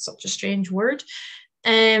think that's such a strange word.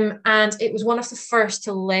 And it was one of the first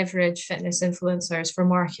to leverage fitness influencers for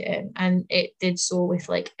marketing. And it did so with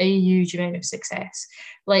like a huge amount of success.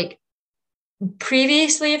 Like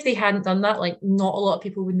previously, if they hadn't done that, like not a lot of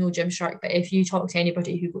people would know Gymshark. But if you talk to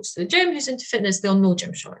anybody who goes to the gym who's into fitness, they'll know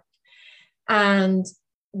Gymshark. And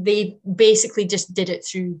they basically just did it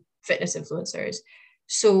through fitness influencers.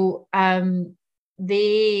 So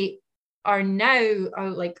they are now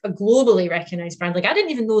like a globally recognized brand. Like I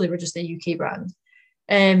didn't even know they were just a UK brand.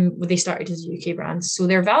 They started as a UK brand. So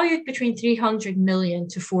they're valued between 300 million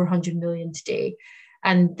to 400 million today.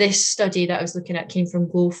 And this study that I was looking at came from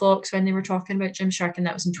GlowFox when they were talking about Gymshark, and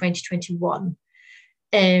that was in 2021.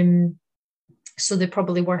 So they're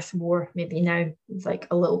probably worth more maybe now, like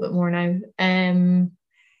a little bit more now.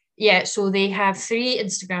 Yeah, so they have 3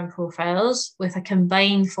 Instagram profiles with a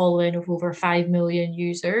combined following of over 5 million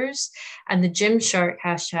users, and the Gymshark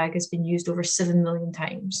hashtag has been used over 7 million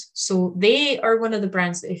times. So they are one of the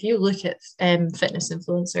brands that if you look at fitness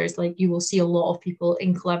influencers, like you will see a lot of people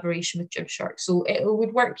in collaboration with Gymshark. So it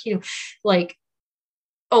would work, like,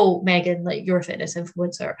 oh, Megan, like you're a fitness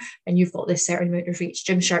influencer and you've got this certain amount of reach.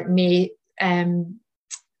 Gymshark may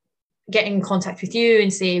get in contact with you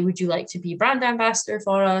and say, would you like to be brand ambassador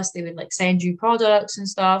for us? They would like send you products and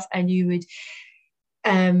stuff, and you would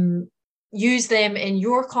use them in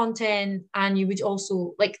your content. And you would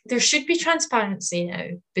also, like, there should be transparency now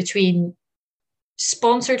between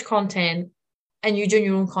sponsored content and you doing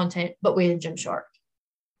your own content, but within Gymshark,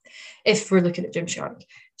 if we're looking at Gymshark.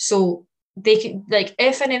 So they could, like,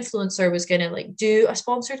 if an influencer was going to like do a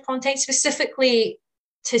sponsored content specifically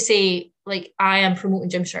to say, like, I am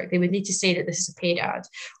promoting Gymshark, they would need to say that this is a paid ad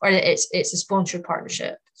or that it's a sponsored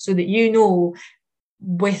partnership, so that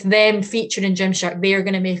with them featuring Gymshark, they are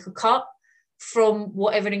going to make a cut from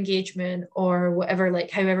whatever engagement or whatever,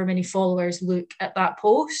 like however many followers look at that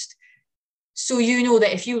post. So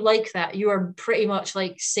that if you like that, you are pretty much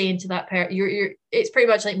like saying to that parent, it's pretty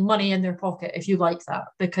much like money in their pocket if you like that,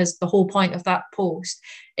 because the whole point of that post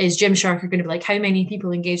is Gymshark are going to be like, how many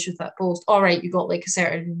people engaged with that post? All right, you got like a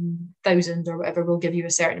certain thousand or whatever, we'll give you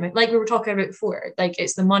a certain amount. Like we were talking about before, like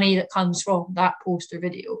it's the money that comes from that post or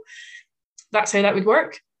video. That's how that would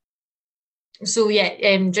work. So yeah,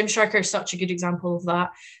 Gymshark are such a good example of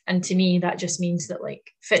that. And to me, that just means that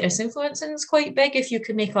like fitness influencing is quite big. If you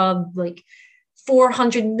could make a like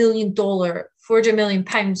 £400 million, £400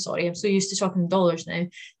 million, sorry, I'm so used to talking dollars now,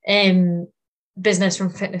 business from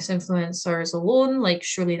fitness influencers alone, like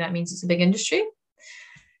surely that means it's a big industry.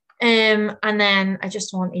 And then I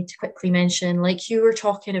just wanted to quickly mention, like you were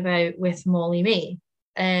talking about with Molly-Mae,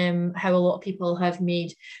 how a lot of people have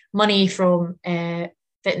made money from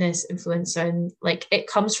fitness influencing. Like it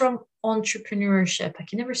comes from entrepreneurship. I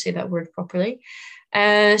can never say that word properly.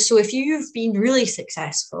 So if you've been really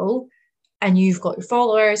successful and you've got your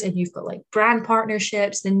followers and you've got like brand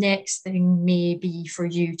partnerships, the next thing may be for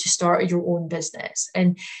you to start your own business.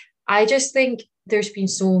 And I just think there's been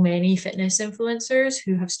so many fitness influencers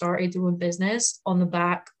who have started their own business on the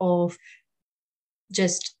back of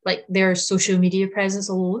just like their social media presence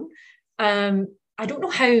alone. I don't know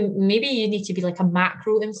how, maybe you need to be like a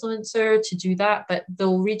macro influencer to do that, but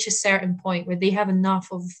they'll reach a certain point where they have enough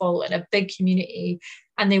of a following, a big community,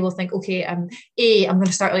 and they will think, okay, I'm going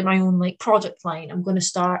to start like my own like product line. I'm going to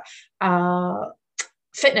start a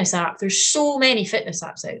fitness app. There's so many fitness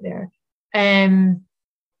apps out there.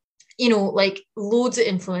 Like loads of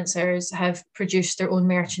influencers have produced their own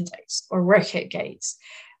merchandise or workout guides.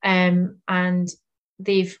 And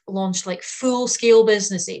they've launched like full scale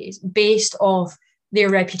businesses based off their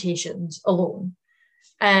reputations alone.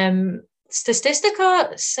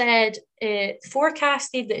 Statistica said it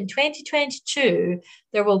forecasted that in 2022,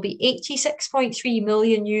 there will be 86.3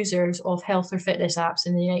 million users of health or fitness apps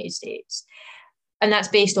in the United States. And that's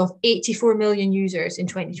based off 84 million users in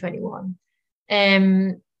 2021.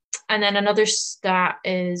 And then another stat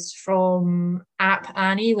is from App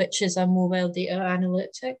Annie, which is a mobile data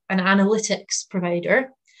analytics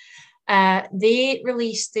provider. They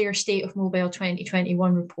released their State of Mobile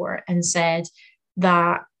 2021 report and said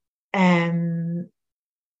that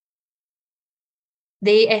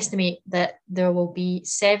they estimate that there will be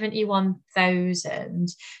 71,000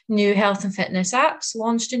 new health and fitness apps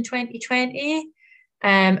launched in 2020.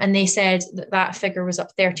 And they said that that figure was up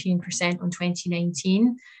 13% on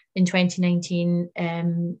 2019. In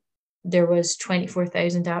 2019, there was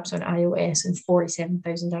 24,000 apps on iOS and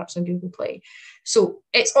 47,000 apps on Google Play. So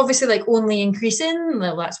it's obviously like only increasing.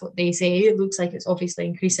 Well, that's what they say. It looks like it's obviously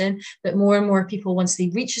increasing, but more and more people, once they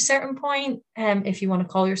reach a certain point, if you want to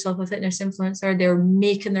call yourself a fitness influencer, they're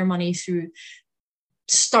making their money through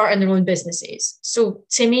starting their own businesses. So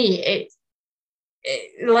to me,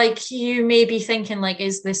 like you may be thinking like,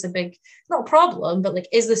 is this a big, not problem, but like,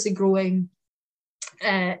 is this a growing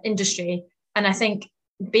industry? And I think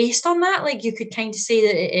based on that, like you could kind of say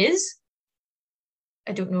that it is.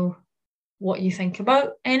 I don't know what you think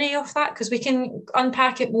about any of that, because we can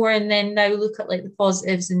unpack it more and then now look at like the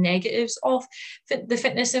positives and negatives of the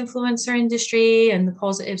fitness influencer industry, and the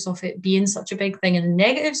positives of it being such a big thing and the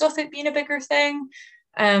negatives of it being a bigger thing.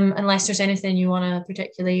 Unless there's anything you want to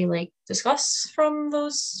particularly like discuss from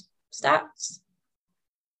those stats.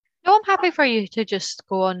 No, I'm happy for you to just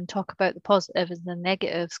go on and talk about the positives and the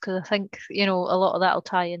negatives, because I think, a lot of that will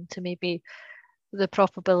tie into maybe the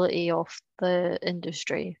profitability of the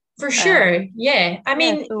industry. For sure. Yeah. I Yeah,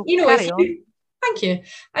 mean, so if carry on. you, thank you.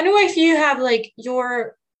 I know if you have like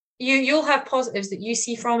you'll have positives that you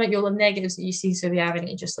see from it, you'll have negatives that you see. So if you have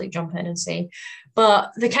any, just like jump in and say.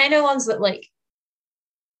 But the kind of ones that like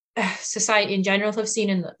society in general have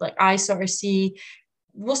seen and that like I sort of see,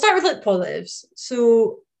 we'll start with like positives.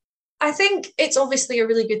 So I think it's obviously a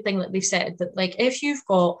really good thing, like they've said, that like if you've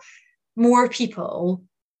got more people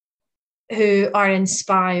who are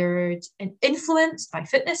inspired and influenced by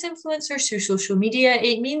fitness influencers through social media,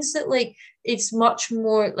 it means that like it's much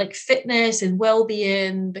more like fitness and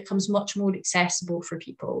well-being becomes much more accessible for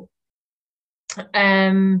people.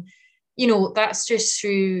 That's just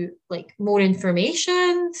through like more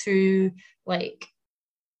information, through like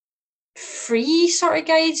free sort of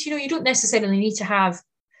guides. You don't necessarily need to have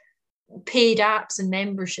paid apps and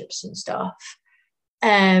memberships and stuff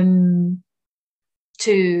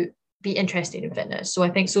to be interested in fitness. So I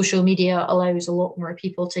think social media allows a lot more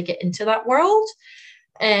people to get into that world.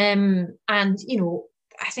 And, I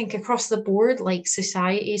think across the board, like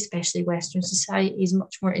society, especially Western society, is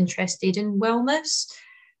much more interested in wellness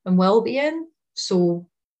and well-being. So,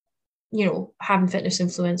 having fitness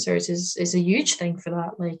influencers is a huge thing for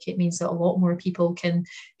that. Like it means that a lot more people can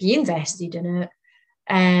be invested in it.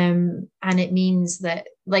 And it means that,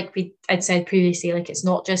 like I'd said previously, like it's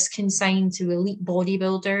not just consigned to elite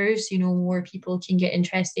bodybuilders. More people can get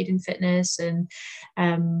interested in fitness and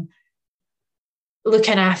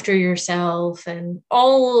looking after yourself and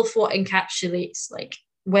all of what encapsulates like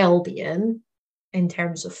well-being in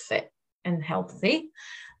terms of fit and healthy.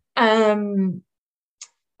 And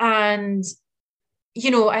I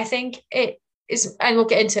think it is, and we'll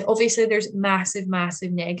get into, obviously there's massive,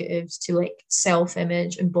 massive negatives to like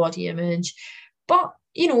self-image and body image, but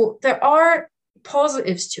there are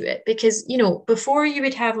positives to it, because before you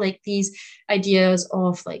would have like these ideas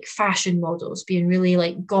of like fashion models being really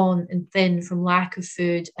like gaunt and thin from lack of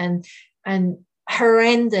food and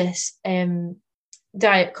horrendous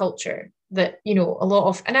diet culture that a lot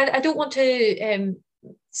of, and I don't want to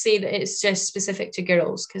say that it's just specific to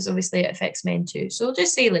girls, because obviously it affects men too. So I'll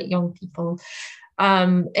just say like young people,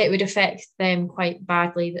 it would affect them quite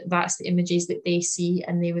badly, that that's the images that they see,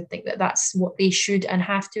 and they would think that that's what they should and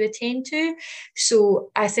have to attain to. So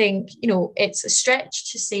I think it's a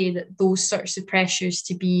stretch to say that those sorts of pressures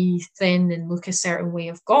to be thin and look a certain way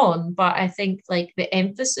have gone, but I think like the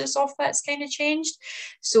emphasis of that's kind of changed.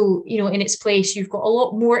 So in its place, you've got a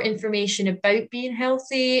lot more information about being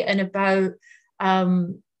healthy and about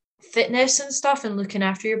fitness and stuff and looking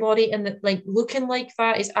after your body, and that like looking like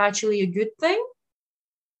that is actually a good thing.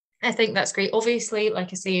 I think that's great. Obviously, like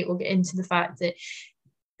I say, we'll get into the fact that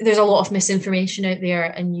there's a lot of misinformation out there,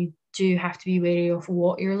 and you do have to be wary of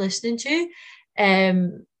what you're listening to.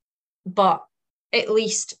 But at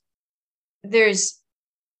least there's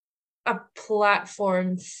a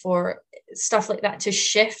platform for stuff like that to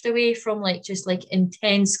shift away from like just like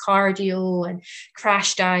intense cardio and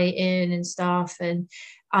crash dieting and stuff. And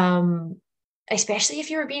especially if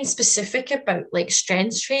you were being specific about like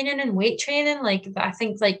strength training and weight training, like I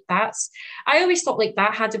think like I always thought like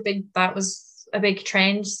that was a big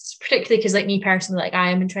trend, particularly because like me personally, like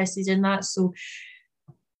I am interested in that. So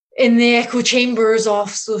in the echo chambers of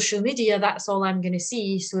social media, that's all I'm going to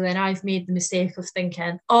see. So then I've made the mistake of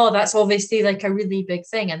thinking, oh, that's obviously like a really big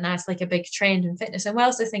thing, and that's like a big trend in fitness. And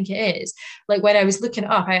whilst I think it is, like when I was looking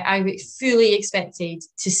it up, I fully expected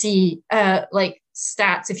to see like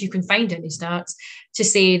stats, if you can find any stats, to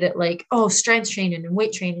say that like, oh, strength training and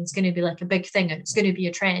weight training is going to be like a big thing and it's going to be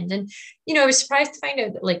a trend. And I was surprised to find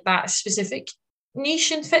out that like that specific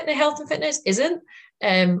niche in fitness, health and fitness isn't.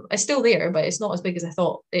 It's still there, but it's not as big as I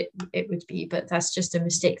thought it would be. But that's just a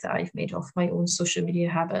mistake that I've made off my own social media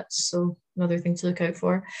habits. So another thing to look out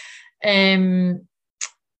for. But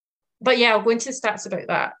yeah, I'll go into the stats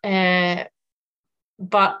about that.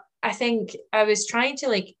 But I think I was trying to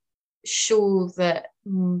like show that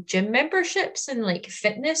gym memberships and like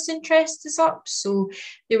fitness interest is up. So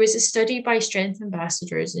there was a study by Strength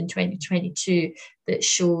Ambassadors in 2022 that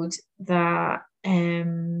showed that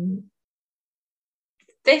 54%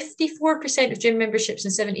 of gym memberships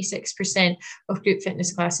and 76% of group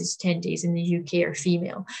fitness classes attendees in the UK are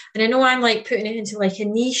female. And I know I'm like putting it into like a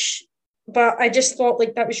niche, but I just thought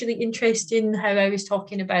like that was really interesting how I was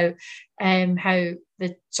talking about how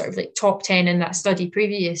the sort of like top 10 in that study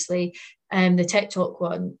previously, the TikTok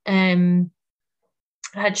one,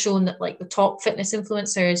 had shown that like the top fitness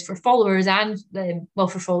influencers for followers and well,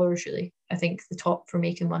 for followers really, I think the top for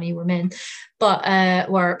making money were men, but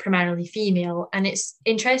were primarily female. And it's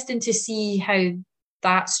interesting to see how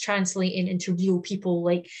that's translating into real people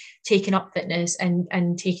like taking up fitness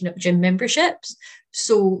and taking up gym memberships.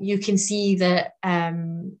 So you can see that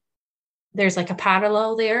there's like a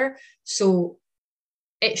parallel there. So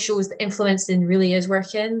it shows that influencing really is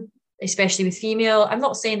working, especially with female. I'm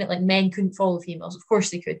not saying that like men couldn't follow females. Of course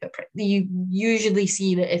they could, but you usually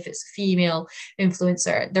see that if it's a female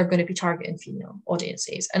influencer, they're going to be targeting female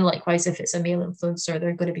audiences. And likewise, if it's a male influencer,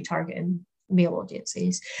 they're going to be targeting male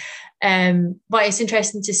audiences. But it's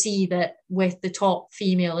interesting to see that with the top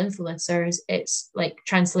female influencers, it's like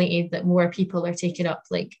translated that more people are taking up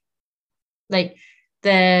like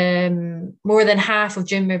the more than half of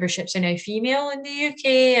gym memberships are now female in the UK,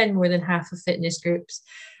 and more than half of fitness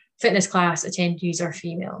class attendees are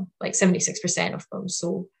female, like 76% of them.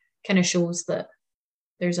 So kind of shows that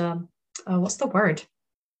there's what's the word?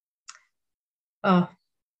 Can't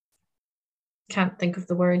think of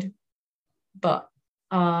the word, but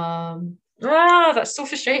that's so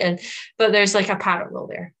frustrating. But there's like a parallel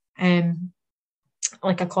there,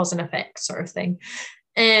 like a cause and effect sort of thing.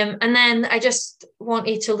 And then I just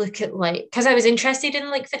wanted to look at like, because I was interested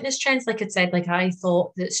in like fitness trends, like I said, like I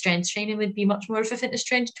thought that strength training would be much more of a fitness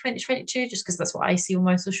trend in 2022, just because that's what I see on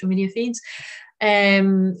my social media feeds.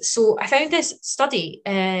 So I found this study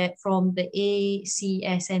from the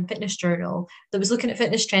ACSM Fitness Journal that was looking at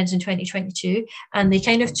fitness trends in 2022, and they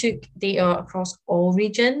kind of took data across all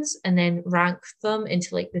regions and then ranked them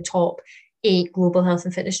into like the top 8 global health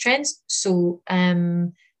and fitness trends. So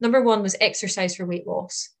number 1 was exercise for weight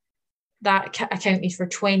loss. That accounted for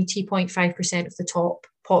 20.5% of the top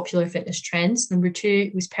popular fitness trends. Number 2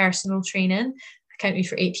 was personal training, accounted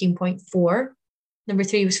for 18.4%. Number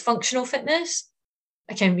 3 was functional fitness,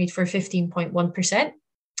 accounted for 15.1%.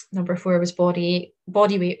 Number 4 was body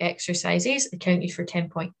weight exercises, accounted for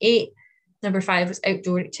 10.8%. Number 5 was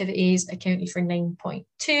outdoor activities, accounted for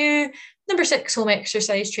 9.2%. Number 6, home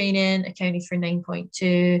exercise training, accounted for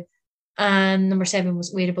 9.2%. And number 7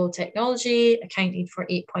 was wearable technology, accounted for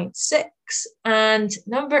 8.6%. And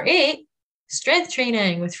number 8, strength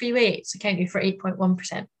training with free weights, accounted for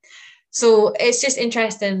 8.1%. So it's just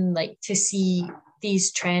interesting like to see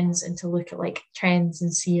these trends and to look at like trends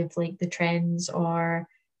and see if like the trends are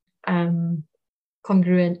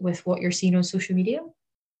congruent with what you're seeing on social media.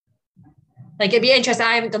 Like it'd be interesting,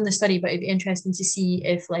 I haven't done the study, but it'd be interesting to see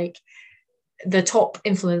if like the top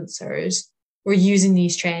influencers were using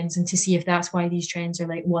these trends and to see if that's why these trends are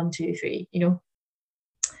like 1, 2, 3, you know.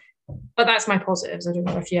 But that's my positives. I don't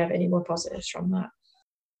know if you have any more positives from that.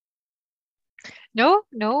 No,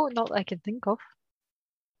 not that I can think of.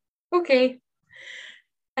 Okay.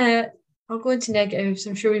 I'll go into negatives.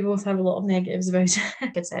 I'm sure we both have a lot of negatives about it.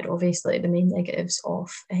 Like I said, obviously the main negatives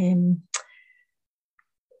of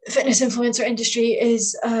fitness influencer industry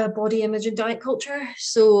is body image and diet culture.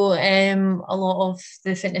 So a lot of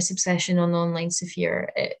the fitness obsession on the online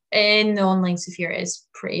sphere is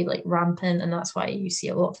pretty like rampant, and that's why you see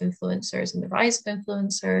a lot of influencers and the rise of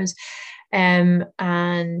influencers. And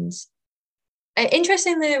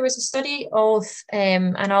interestingly, there was a study of,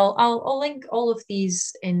 and I'll link all of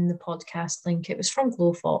these in the podcast link. It was from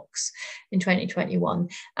GlowFox in 2021,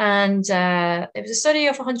 and it was a study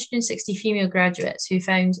of 160 female graduates who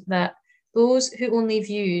found that those who only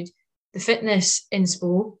viewed the fitness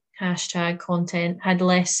inspo hashtag content had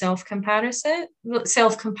less self-compassion.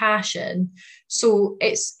 So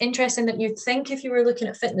it's interesting that you'd think if you were looking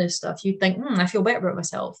at fitness stuff, you'd think, I feel better about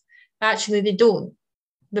myself. Actually, they don't.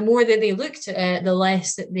 The more that they looked at it, the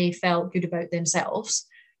less that they felt good about themselves.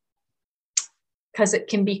 Because it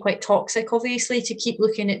can be quite toxic, obviously, to keep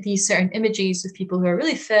looking at these certain images of people who are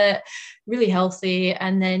really fit, really healthy,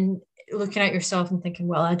 and then looking at yourself and thinking,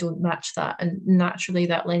 well, I don't match that. And naturally,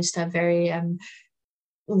 that lends to a very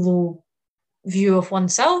low view of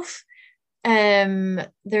oneself.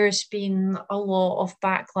 There's been a lot of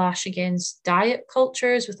backlash against diet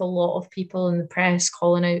cultures, with a lot of people in the press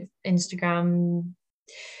calling out Instagram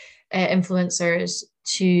influencers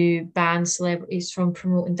to ban celebrities from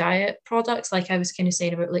promoting diet products, like I was kind of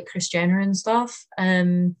saying about like Kris Jenner and stuff.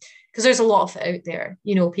 Because there's a lot of it out there,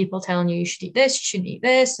 people telling you should eat this, you shouldn't eat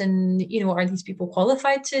this, and are these people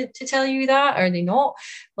qualified to tell you that? Are they not?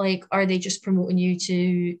 Like, are they just promoting you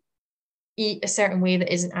to eat a certain way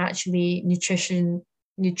that isn't actually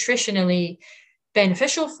nutritionally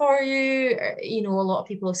beneficial for you? A lot of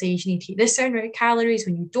people say you need to eat this certain amount of calories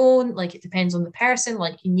when you don't. Like, it depends on the person.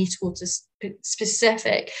 Like, you need to go to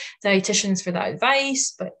specific dietitians for that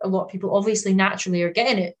advice, but a lot of people obviously naturally are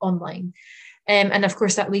getting it online. And of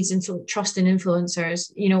course, that leads into trust in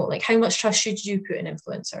influencers. Like, how much trust should you put in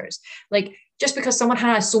influencers? Like, just because someone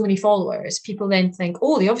has so many followers, people then think,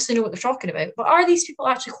 oh, they obviously know what they're talking about. But are these people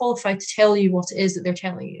actually qualified to tell you what it is that they're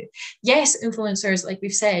telling you? Yes, influencers, like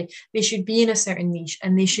we've said, they should be in a certain niche,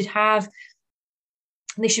 and they should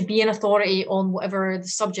be an authority on whatever the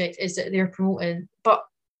subject is that they're promoting. But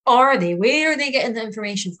are they? Where are they getting the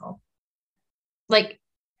information from? Like,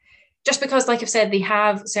 just because, like I've said, they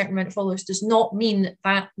have a certain amount of followers does not mean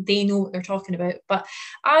that they know what they're talking about. But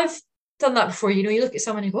I've done that before. You look at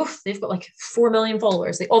someone and go, oh, they've got like 4 million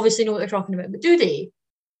followers. They obviously know what they're talking about. But do they?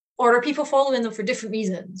 Or are people following them for different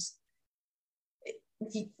reasons?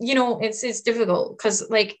 It's difficult, because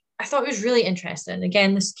like I thought it was really interesting.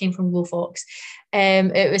 Again, this came from GlowFox.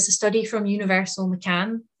 It was a study from Universal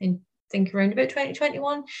McCann in think around about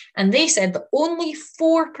 2021, and they said that only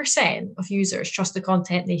 4% of users trust the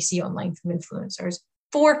content they see online from influencers.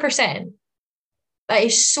 4%. That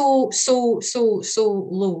is so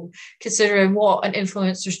low, considering what an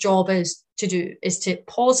influencer's job is to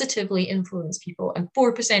positively influence people, and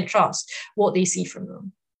 4% trust what they see from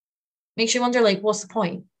them. Makes you wonder, like, what's the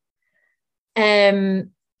point?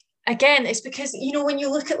 Again, it's because, when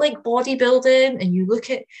you look at like bodybuilding and you look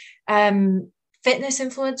at fitness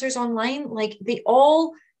influencers online, like, they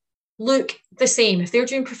all look the same. If they're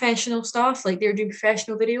doing professional stuff, like they're doing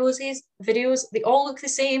professional videos, they all look the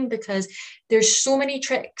same, because there's so many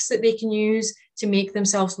tricks that they can use to make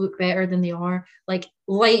themselves look better than they are. Like,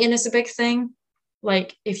 lighting is a big thing.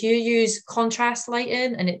 Like, if you use contrast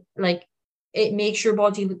lighting, and it makes your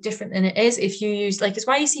body look different than it is. If you use, like, it's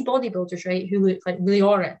why you see bodybuilders, right, who look like really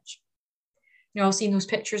orange. I've seen those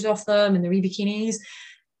pictures of them in the wee bikinis.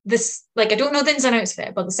 This, like, I don't know the ins and outs of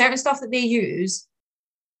it, but the certain stuff that they use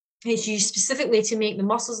is used specifically to make the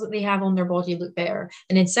muscles that they have on their body look better.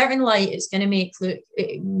 And in certain light,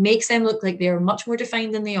 it makes them look like they're much more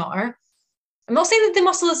defined than they are. I'm not saying that the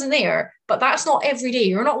muscle isn't there, but that's not every day.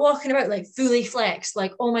 You're not walking about like fully flexed,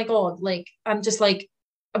 like, oh my God, like I'm just like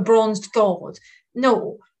a bronzed god.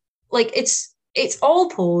 No, like it's all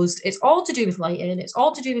posed. It's all to do with lighting. It's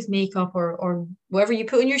all to do with makeup or whatever you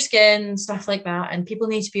put on your skin, stuff like that. And people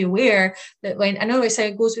need to be aware that when, I know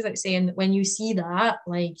it goes without saying that when you see that,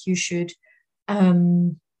 like, you should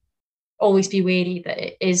always be wary that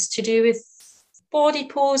it is to do with body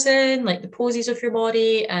posing, like the poses of your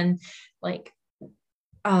body, and like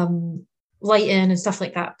lighting and stuff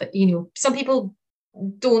like that. But some people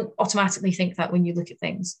don't automatically think that when you look at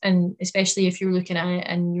things, and especially if you're looking at it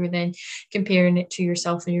and you're then comparing it to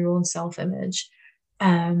yourself and your own self-image,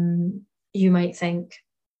 you might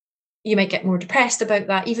get more depressed about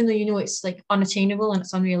that, even though it's like unattainable and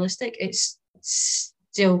it's unrealistic. It's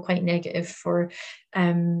still quite negative for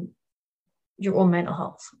your own mental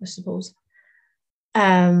health, I suppose.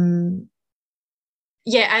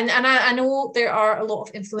 Yeah, and I know there are a lot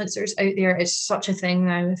of influencers out there. It's such a thing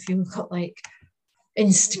now. If you look at like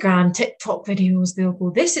Instagram, TikTok videos, they'll go,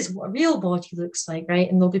 this is what a real body looks like, right?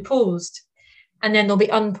 And they'll be posed, and then they'll be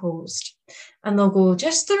unposed, and they'll go,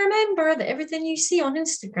 just to remember that everything you see on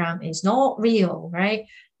Instagram is not real, right?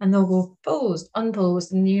 And they'll go posed,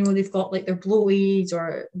 unposed, and they've got like their bloated,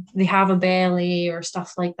 or they have a belly or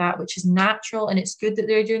stuff like that, which is natural, and it's good that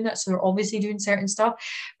they're doing that. So they're obviously doing certain stuff,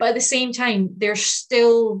 but at the same time, they're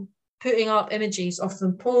still putting up images of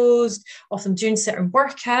them posed, of them doing certain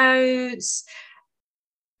workouts.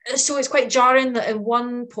 so it's quite jarring that in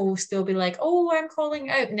one post they'll be like, oh, I'm calling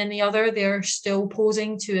out, and in the other they're still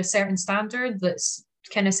posing to a certain standard that's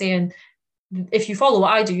kind of saying, if you follow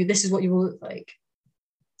what I do, this is what you will look like.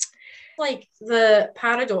 Like the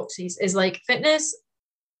paradoxes is like fitness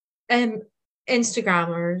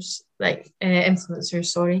Instagrammers, like influencers,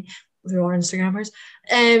 sorry, they're all Instagrammers.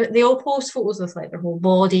 They all post photos of like their whole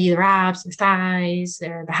body, their abs, their thighs,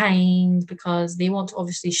 their behind, because they want to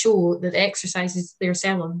obviously show that the exercises they're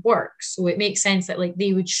selling work. So it makes sense that like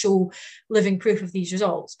they would show living proof of these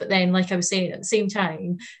results. But then, like I was saying, at the same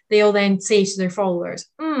time, they'll then say to their followers,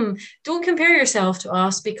 don't compare yourself to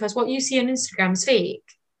us because what you see on Instagram is fake.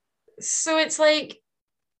 So it's like,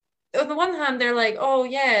 on the one hand, they're like, oh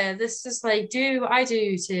yeah, this is like do what I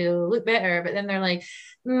do to look better, but then they're like,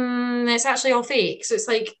 it's actually all fake. So it's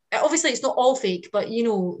like, obviously it's not all fake, but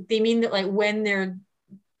they mean that like when they're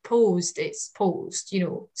posed, it's posed,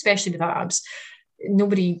 especially with abs.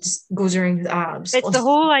 Nobody just goes around with abs. It's the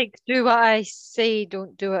whole like do what I say,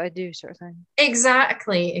 don't do what I do sort of thing.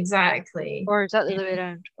 Exactly. Or is that the other way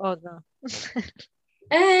around? Oh no.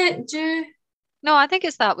 Do No, I think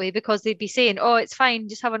it's that way because they'd be saying, "Oh, it's fine,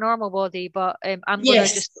 just have a normal body, but I'm gonna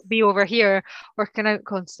yes, just be over here working out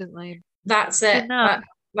constantly." that's Doing it. that.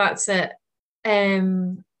 That's it.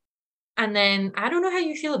 And then I don't know how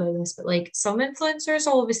you feel about this, but like some influencers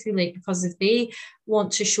obviously like because if they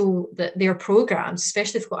want to show that their programs,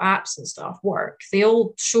 especially if they've got apps and stuff, work,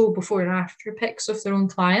 they'll show before and after pics of their own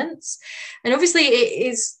clients. And obviously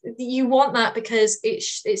it is you want that because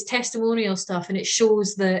it's testimonial stuff and it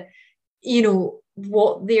shows that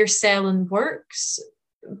what they're selling works.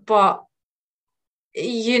 But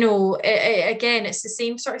again, it's the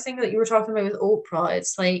same sort of thing that you were talking about with Oprah.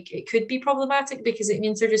 It's like it could be problematic because it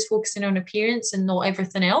means they're just focusing on appearance and not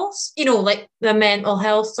everything else. Like the mental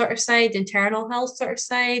health sort of side, internal health sort of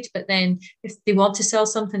side. But then if they want to sell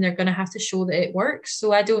something, they're going to have to show that it works.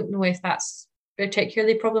 So I don't know if that's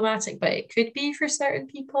particularly problematic, but it could be for certain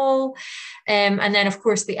people. And then, of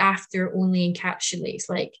course, the after only encapsulates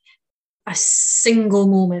like a single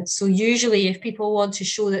moment. So usually if people want to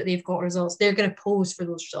show that they've got results, they're going to pose for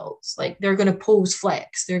those results. Like they're going to pose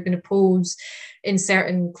flex, they're going to pose in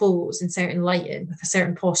certain clothes, in certain lighting, with a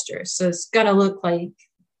certain posture. So it's going to look like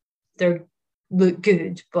they're look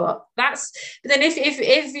good. But then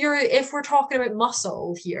if we're talking about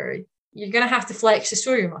muscle here, you're going to have to flex to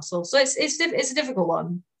show your muscle. So it's a difficult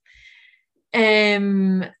one.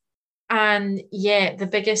 And yeah, the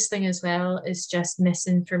biggest thing as well is just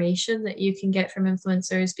misinformation that you can get from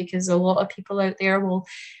influencers, because a lot of people out there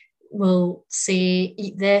will say,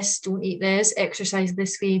 eat this, don't eat this, exercise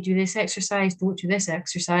this way, do this exercise, don't do this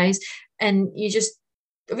exercise. And you just,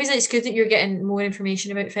 obviously it's good that you're getting more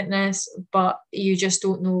information about fitness, but you just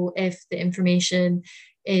don't know if the information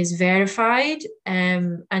is verified,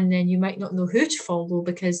 and then you might not know who to follow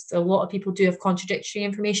because a lot of people do have contradictory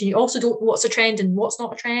information. You also don't know what's a trend and what's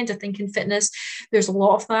not a trend. I think in fitness there's a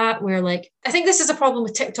lot of that where like I think this is a problem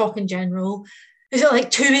with TikTok in general, is that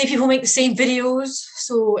like too many people make the same videos.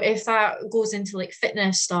 So if that goes into like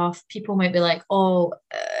fitness stuff, people might be like, oh,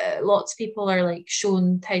 lots of people are like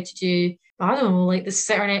shown how to do, I don't know, like this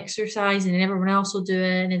certain exercise and everyone else will do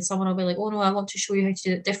it. And then someone will be like, oh no, I want to show you how to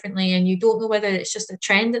do it differently. And you don't know whether it's just a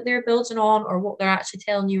trend that they're building on or what they're actually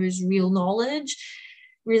telling you is real knowledge.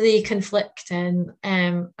 Really conflicting.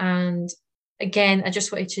 And again, I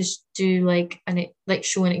just wanted to do like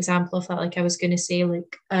show an example of that. Like I was going to say,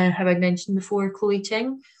 like how I mentioned before, Chloe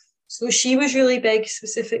Ting. So she was really big,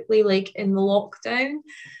 specifically like in the lockdown,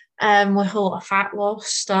 with a lot of fat loss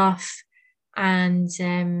stuff. And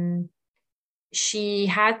she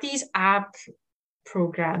had these ab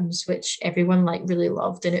programs which everyone like really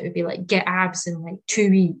loved, and it would be like get abs in like 2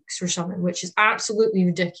 weeks or something, which is absolutely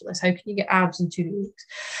ridiculous. How can you get abs in 2 weeks?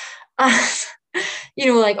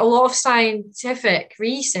 Like a lot of scientific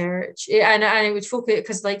research, and it would focus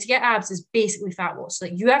because like to get abs is basically fat loss.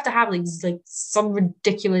 Like you have to have like some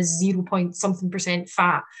ridiculous 0 point something percent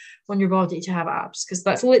fat on your body to have abs, because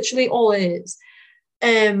that's literally all it is.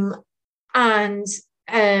 And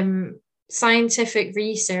scientific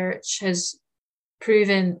research has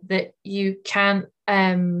proven that you can't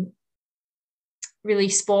really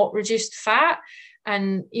spot reduced fat.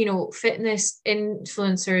 And fitness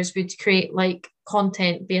influencers would create like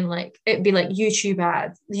content being like, it'd be like YouTube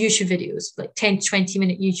videos, like 10 to 20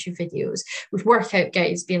 minute YouTube videos with workout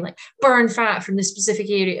guides being like burn fat from this specific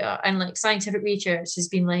area. And like scientific research has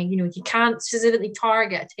been like, you can't specifically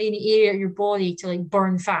target a tiny area of your body to like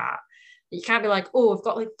burn fat. You can't be like, oh, I've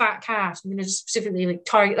got like fat calves. I'm going to just specifically like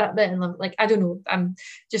target that bit. And like, I don't know. I'm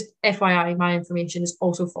just FYI, my information is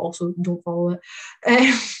also false, so don't follow it.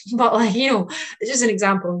 But like, it's just an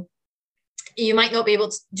example. You might not be able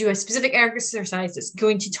to do a specific exercise that's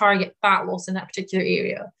going to target fat loss in that particular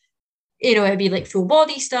area. It'd be like full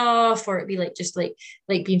body stuff, or it'd be like just like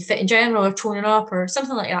being fit in general, or toning up, or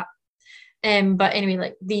something like that. But anyway,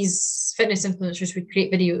 like these fitness influencers would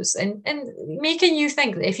create videos and making you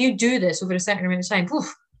think that if you do this over a certain amount of time, going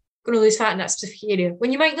to lose fat in that specific area,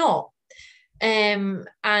 when you might not. And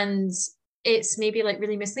it's maybe like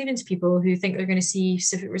really misleading to people who think they're going to see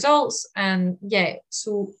specific results. And yeah,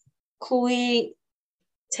 so Chloe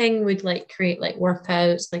Ting would like create like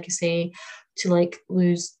workouts, like I say, to like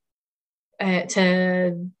lose like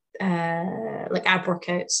ab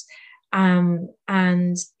workouts.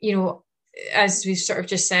 And as we've sort of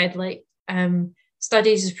just said, like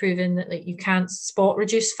studies has proven that like you can't spot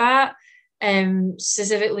reduce fat,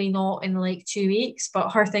 specifically not in like 2 weeks. But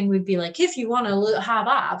her thing would be like, if you want to have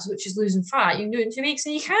abs, which is losing fat, you can do it in 2 weeks,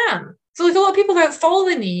 and you can. So like a lot of people out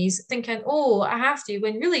following these thinking, oh, I have to,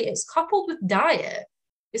 when really it's coupled with diet.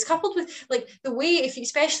 It's coupled with like the way,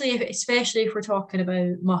 especially if we're talking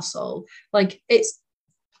about muscle, like it's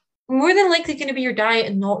more than likely going to be your diet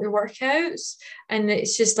and not your workouts. And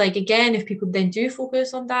it's just like, again, if people then do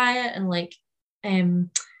focus on diet and like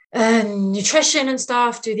nutrition and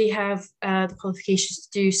stuff, do they have the qualifications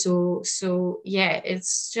to do so? So yeah,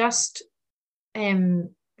 it's just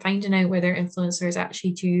finding out whether influencers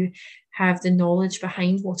actually do have the knowledge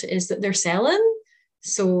behind what it is that they're selling.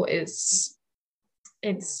 So it's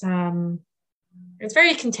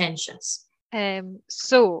very contentious.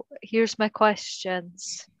 So here's my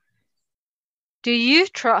questions. Do you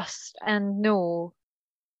trust and know?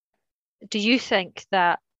 Do you think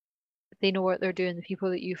that they know what they're doing, the people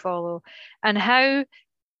that you follow? And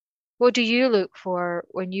what do you look for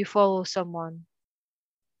when you follow someone?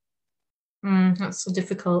 That's so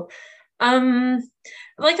difficult.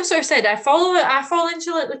 Like I've sort of said, I fall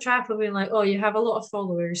into like the trap of being like, oh, you have a lot of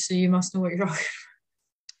followers, so you must know what you're talking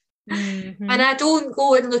about. And I don't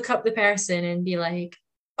go and look up the person and be like,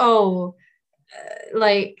 oh,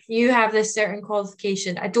 like you have this certain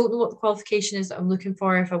qualification. I don't know what the qualification is that I'm looking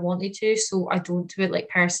for if I wanted to, so I don't do it like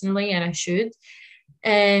personally, and I should.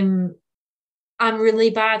 I'm really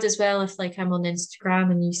bad as well if like I'm on Instagram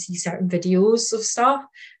and you see certain videos of stuff,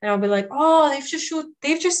 and I'll be like, oh,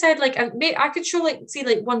 they've just said like I could show like see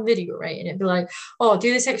like one video, right, and it'd be like, oh,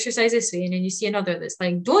 do this exercise this way, and then you see another that's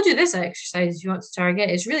like, don't do this exercise if you want to target,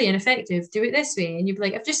 it's really ineffective, do it this way, and you'd be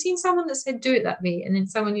like, I've just seen someone that said do it that way, and then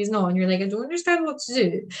someone who's not, and you're like, I don't understand what to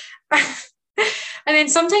do. And then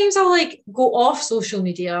sometimes I'll like go off social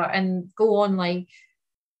media and go on like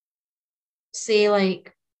say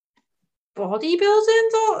like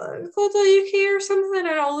bodybuilding.co.uk or something, and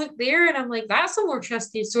I'll look there and I'm like, that's a more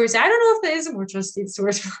trusted source. I don't know if that is a more trusted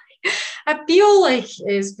source, but I feel like it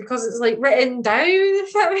is because it's like written down,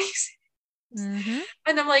 if that makes sense.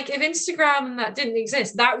 And I'm like, if Instagram and that didn't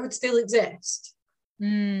exist, that would still exist.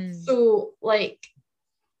 So like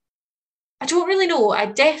I don't really know. I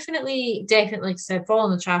definitely like I said, fall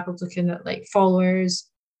in the trap of looking at like followers.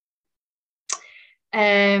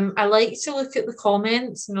 I like to look at the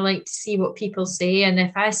comments and I like to see what people say. And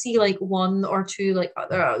if I see like one or two like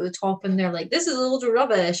they're at the top and they're like, this is a load of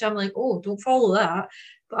rubbish, I'm like, oh, don't follow that.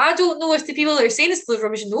 But I don't know if the people that are saying it's a load of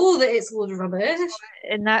rubbish know that it's a load of rubbish.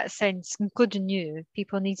 In that sense, including you,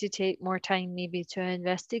 people need to take more time maybe to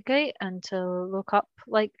investigate and to look up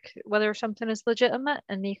like whether something is legitimate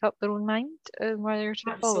and make up their own mind on whether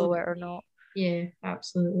to follow it or not. Yeah,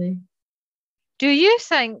 absolutely. Do you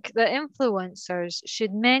think that influencers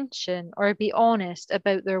should mention or be honest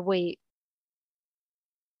about their weight?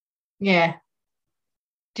 Yeah.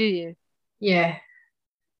 Do you? Yeah.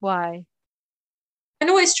 Why? I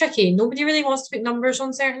know it's tricky. Nobody really wants to put numbers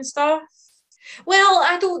on certain stuff. Well,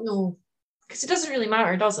 I don't know. Because it doesn't really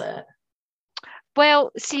matter, does it?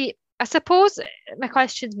 Well, see, I suppose my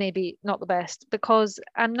question's maybe not the best because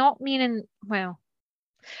I'm not meaning, well,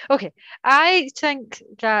 okay. I think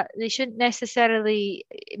that they shouldn't necessarily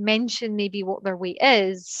mention maybe what their weight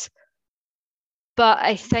is, but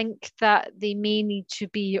I think that they may need to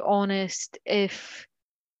be honest if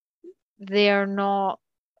they're not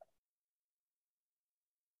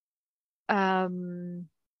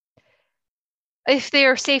if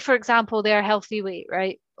they're, say, for example, they're healthy weight,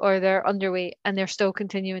 right? Or they're underweight and they're still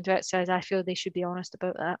continuing to exercise, I feel they should be honest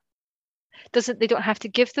about that. They don't have to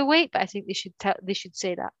give the weight, but I think they should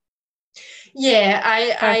say that. Yeah,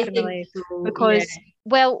 I think so, because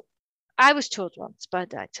well, I was told once by a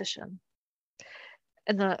dietitian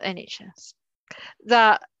in the NHS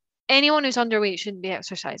that anyone who's underweight shouldn't be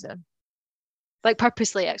exercising, like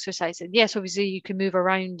purposely exercising. Yes, obviously you can move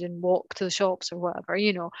around and walk to the shops or whatever,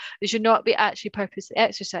 they should not be actually purposely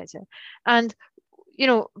exercising. And,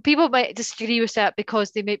 people might disagree with that because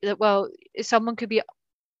they may be like, well, someone could be,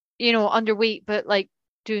 underweight, but like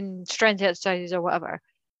doing strength exercises or whatever.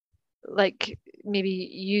 Like maybe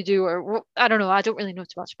you do, or I don't know. I don't really know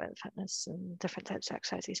too much about fitness and different types of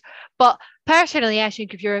exercises. But personally, I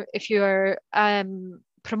think if you're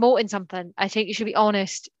promoting something, I think you should be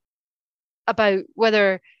honest about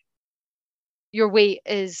whether your weight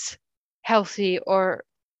is healthy or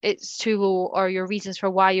it's too low, or your reasons for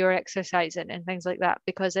why you're exercising and things like that.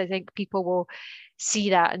 Because I think people will see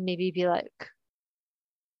that and maybe be like,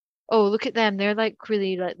 oh, look at them. They're like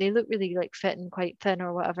really like they look really like fit and quite thin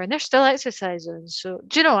or whatever, and they're still exercising. So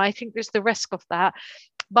do you know, I think there's the risk of that.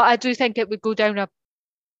 But I do think it would go down a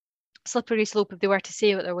slippery slope if they were to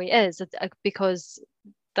say what their weight is, because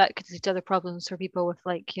that could lead to other problems for people with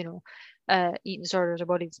like, eating disorders or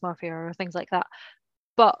body dysmorphia or things like that.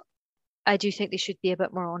 But I do think they should be a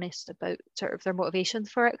bit more honest about sort of their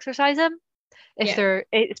motivations for exercising, if they're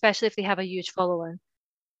especially if they have a huge following.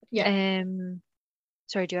 Yeah.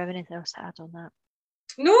 Sorry, do you have anything else to add on that?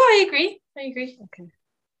 No, I agree. Okay.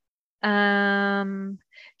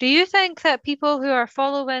 Do you think that people who are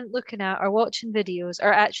following, looking at, or watching videos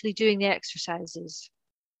are actually doing the exercises?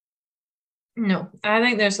 No, I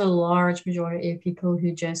think there's a large majority of people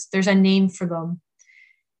who there's a name for them.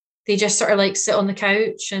 They just sort of like sit on the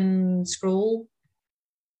couch and scroll.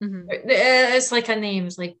 It's like a name,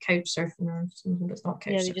 it's like couch surfing or something, but it's not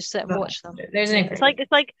couch Yeah, surfing. they just sit and watch them. There's an name.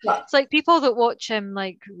 It's like people that watch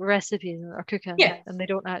like recipes or cooking, and they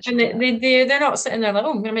don't actually. And they're not sitting there like,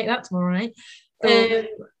 oh, I'm gonna make that tomorrow night. So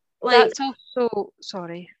that's also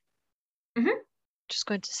sorry. Just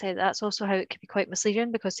going to say that's also how it can be quite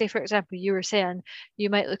misleading, because say for example you were saying you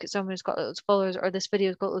might look at someone who's got loads of followers, or this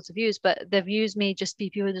video's got loads of views, but the views may just be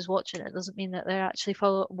people just watching it. Doesn't mean that they're actually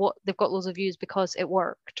they've got loads of views because it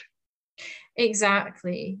worked.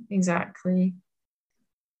 Exactly.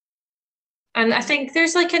 And I think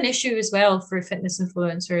there's like an issue as well for fitness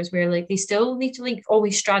influencers where like they still need to like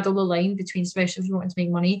always straddle the line between, especially if you want to make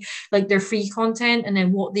money, like their free content and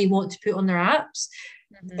then what they want to put on their apps.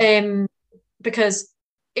 Because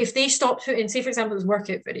if they stop putting, say for example, there's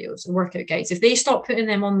workout videos or workout guides, if they stop putting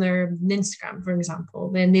them on their Instagram, for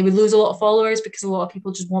example, then they would lose a lot of followers, because a lot of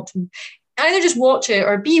people just want to either just watch it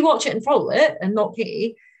or B, watch it and follow it and not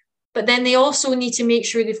pay. But then they also need to make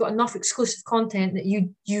sure they've got enough exclusive content that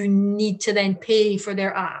you need to then pay for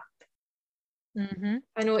their app.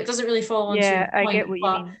 I know it doesn't really fall onto your point, I get what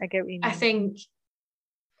you mean. I think,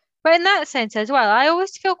 but in that sense as well, I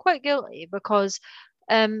always feel quite guilty because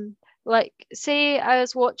like say I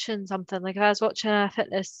was watching something, like if I was watching a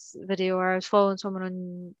fitness video or I was following someone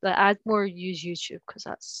on, like I'd more use YouTube because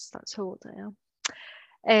that's how old I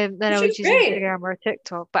am. Then I would use Instagram or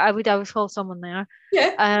TikTok, but I would follow someone there.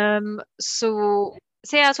 So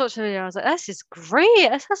say I was watching a video, I was like, this is great.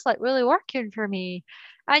 This is like really working for me.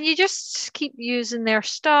 And you just keep using their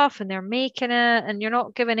stuff and they're making it and you're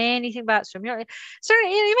not giving anything back to them. So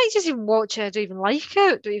you might just even watch it, don't even like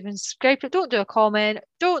it, don't even subscribe to it, don't do a comment,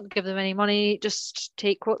 don't give them any money, just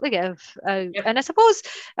take what they give out. And I suppose,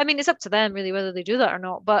 I mean, it's up to them really whether they do that or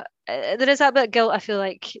not. But there is that bit of guilt, I feel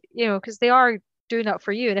like, because they are doing that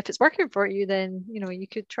for you, and if it's working for you, then you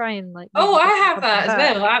could try and like I have that as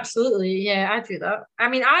well, absolutely. I do that. I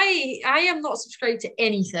mean, I am not subscribed to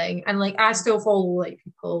anything, and like I still follow like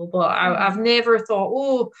people, but I've never thought,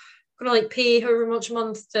 I'm gonna like pay however much a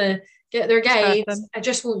month to get their guides. I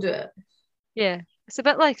just won't do it. It's a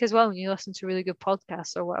bit like as well when you listen to really good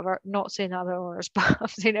podcasts or whatever, not saying that about others, but I'm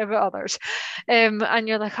saying it about others, and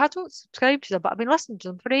you're like, I don't subscribe to them, but I've been listening to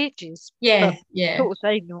them for ages. Total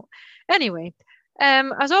side note. Anyway, I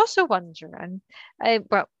was also wondering,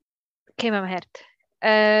 came in my head,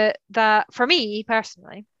 that for me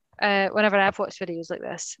personally, whenever I've watched videos like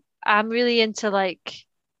this, I'm really into like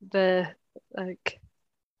the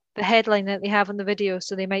headline that they have on the video.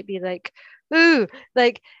 So they might be like, ooh,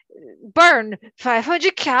 like burn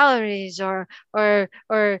 500 calories or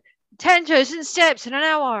 10,000 steps in an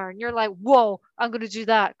hour, and you're like, whoa, I'm gonna do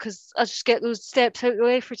that because I'll just get those steps out of the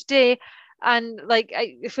way for today. And like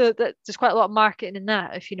I feel that there's quite a lot of marketing in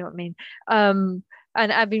that, if you know what I mean. And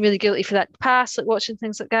I've been really guilty for that in the past, like watching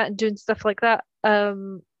things like that and doing stuff like that,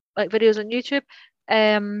 like videos on YouTube.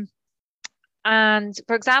 And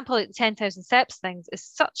for example, like the 10,000 steps things is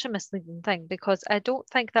such a misleading thing, because I don't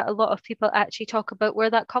think that a lot of people actually talk about where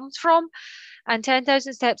that comes from. And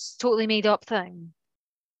 10,000 steps is a totally made up thing.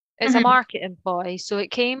 It's a marketing ploy. So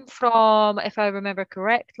it came from, if I remember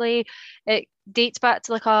correctly, dates back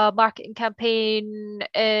to like a marketing campaign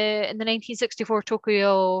in the 1964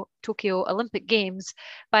 Tokyo Olympic Games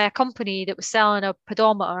by a company that was selling a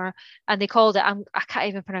pedometer, and they called it, I can't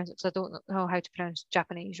even pronounce it because I don't know how to pronounce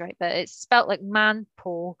Japanese, right? But it's spelt like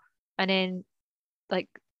manpo and then like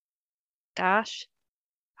dash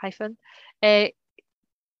hyphen uh,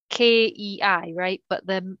 KEI, right? But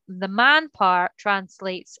the man part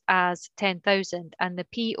translates as 10,000 and the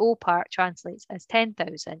PO part translates as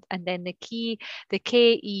 10,000. And then the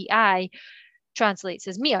KEI translates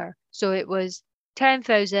as meter. So it was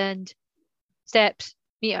 10,000 steps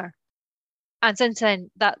meter. And since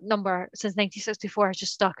then, that number since 1964 has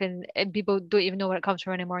just stuck, and people don't even know where it comes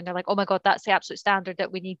from anymore. And they're like, "Oh my God, that's the absolute standard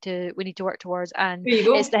that we need to work towards." And There you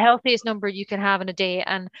go. it's the healthiest number you can have in a day.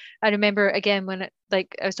 And I remember again when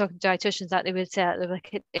like I was talking to dietitians that they would say they're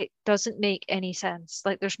like, it doesn't make any sense.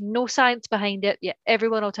 Like there's no science behind it. Yet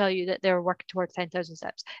everyone will tell you that they're working towards 10,000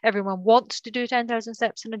 steps. Everyone wants to do 10,000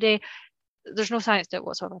 steps in a day. There's no science to it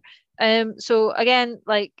whatsoever. So again,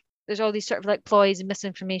 like there's all these sort of like ploys and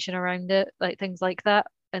misinformation around it, like things like that,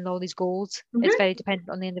 and all these goals. It's very dependent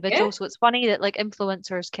on the individual. Yeah. So it's funny that like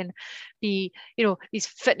influencers can be, these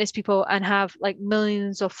fitness people and have like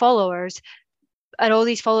millions of followers, and all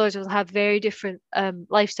these followers will have very different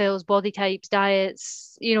lifestyles, body types,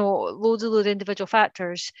 diets, loads of individual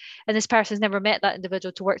factors. And this person's never met that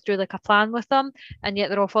individual to work through like a plan with them, and yet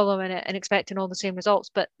they're all following it and expecting all the same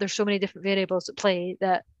results. But there's so many different variables at play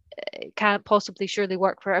that it can't possibly surely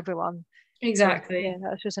work for everyone. So yeah, Exactly.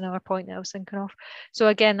 that's just another point that I was thinking of. So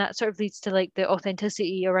again, that sort of leads to like the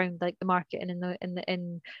authenticity around like the marketing and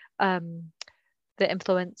the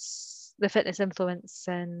influence, the fitness influence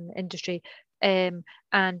and industry. And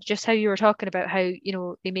just how you were talking about how,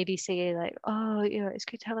 they maybe say like, oh, it's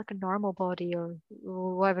good to have like a normal body or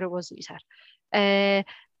whatever it was that you said.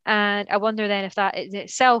 And I wonder then if that in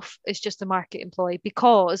itself is just a market employee,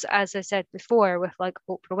 because as I said before with like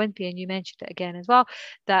Oprah Winfrey, and you mentioned it again as well,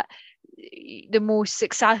 that the most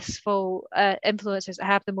successful influencers that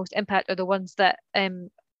have the most impact are the ones that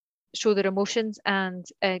show their emotions and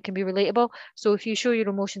can be relatable. So if you show your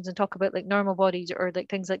emotions and talk about like normal bodies or like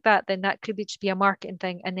things like that, then that could be just be a marketing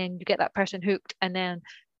thing, and then you get that person hooked, and then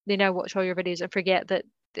they now watch all your videos and forget that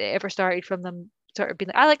it ever started from them sort of being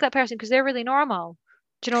like, I like that person because they're really normal.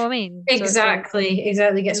 Do you know what I mean? So it's like Exactly. Gets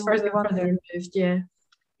you further and further wonder. removed. Yeah.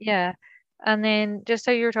 Yeah. And then just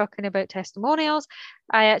how you were talking about testimonials,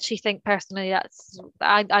 I actually think personally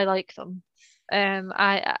I like them.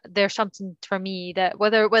 There's something for me that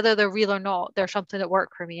whether they're real or not, there's something that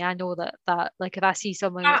work for me. I know that like if I see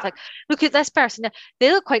someone it's Ah, like, look at this person,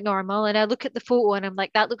 they look quite normal, and I look at the photo and I'm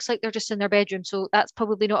like, that looks like they're just in their bedroom, so that's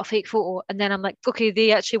probably not a fake photo. And then I'm like, okay,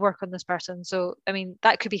 they actually work on this person. So I mean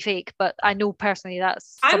that could be fake, but I know personally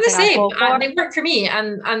that's I'm the something I same. fall for. They work for me,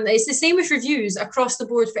 and it's the same with reviews across the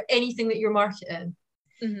board for anything that you're marketing.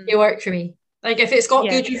 Hmm. They work for me. Like if it's got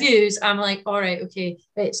Yeah, good sure. reviews, I'm like, all right, okay,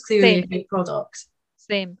 it's clearly a Same. great product.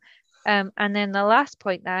 Same. And then the last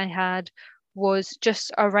point that I had was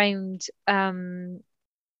just around I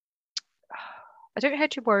don't know how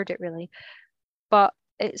to word it really, but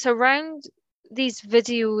it's around these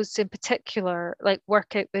videos in particular, like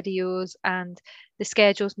workout videos and the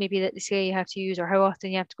schedules maybe that they say you have to use, or how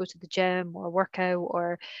often you have to go to the gym or work out,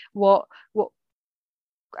 or what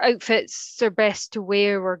outfits are best to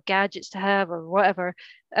wear or gadgets to have or whatever.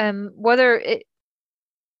 Whether it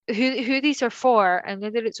who these are for, and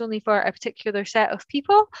whether it's only for a particular set of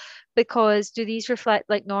people, because do these reflect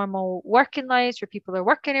like normal working lives where people are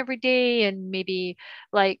working every day and maybe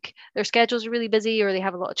like their schedules are really busy, or they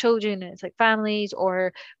have a lot of children and it's like families,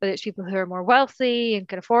 or whether it's people who are more wealthy and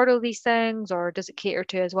can afford all these things, or does it cater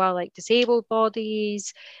to as well like disabled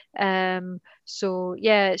bodies? So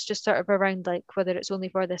yeah, it's just sort of around like whether it's only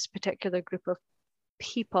for this particular group of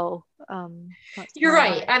people. That's You're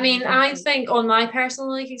right. I mean, my I take. think on my personal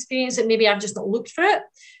like experience that maybe I've just not looked for it.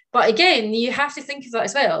 But again, you have to think of that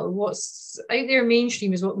as well. What's out there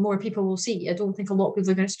mainstream is what more people will see. I don't think a lot of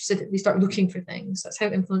people are going to specifically start looking for things. That's how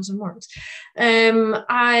influencing works.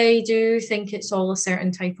 I do think it's all a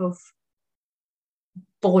certain type of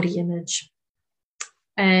body image.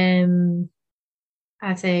 Um,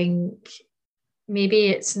 I think maybe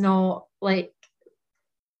it's not like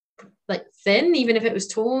thin, even if it was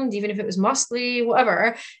toned, even if it was muscly,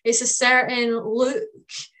 whatever. It's a certain look,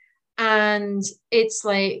 and it's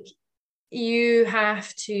like you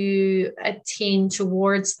have to attain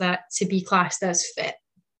towards that to be classed as fit,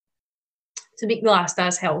 to be classed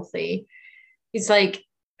as healthy. It's like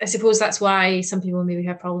I suppose that's why some people maybe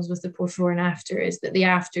have problems with the before and after, is that the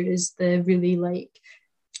after is the really like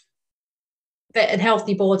fit and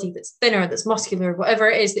healthy body that's thinner, that's muscular, whatever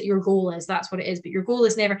it is that your goal is, that's what it is. But your goal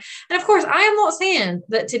is never, and of course, I am not saying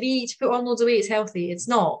that to put on loads of weight is healthy. It's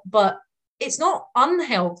not, but it's not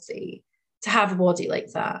unhealthy to have a body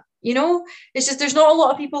like that. You know, it's just there's not a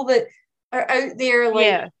lot of people that are out there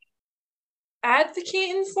like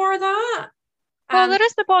advocating for that. Well, there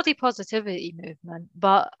is the body positivity movement,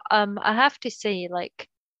 but I have to say, like,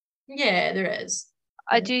 yeah, there is.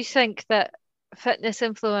 I do think that fitness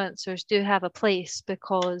influencers do have a place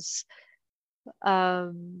because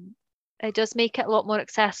it does make it a lot more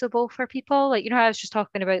accessible for people. Like, you know, I was just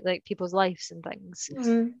talking about like people's lives and things.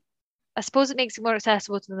 Mm-hmm. I suppose it makes it more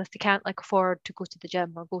accessible to them if they can't like afford to go to the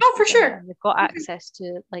gym or go to Oh, the for gym sure. and they've got access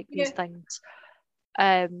to like these things.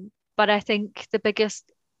 But I think the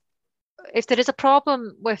biggest, if there is a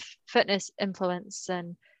problem with fitness influence,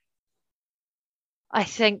 then I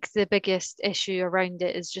think the biggest issue around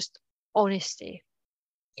it is just honesty.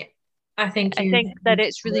 Yeah, I think that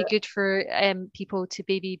it's really good for people to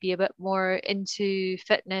maybe be a bit more into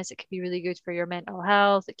fitness. It can be really good for your mental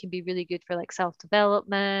health. It can be really good for like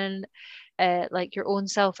self-development, like your own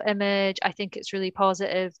self-image. I think it's really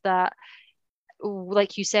positive that,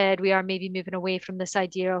 like you said, we are maybe moving away from this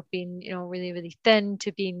idea of being, you know, really, really thin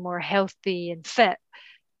to being more healthy and fit,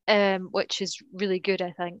 which is really good,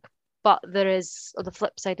 I think. But there is, on the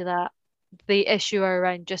flip side of that, the issue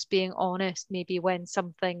around just being honest, maybe when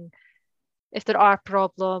something, if there are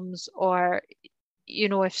problems, or, you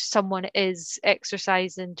know, if someone is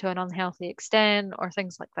exercising to an unhealthy extent or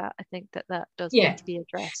things like that, I think that does need to be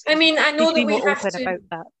addressed. I mean, I know that be we more have open to about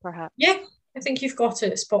that, perhaps. Yeah, I think you've got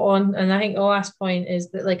it spot on. And I think the last point is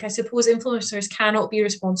that, like, I suppose influencers cannot be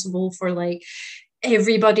responsible for like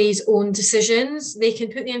everybody's own decisions. They can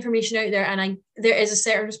put the information out there, and there is a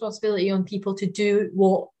certain responsibility on people to do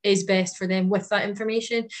what is best for them with that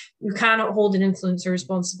information. You cannot hold an influencer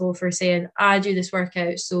responsible for saying, I do this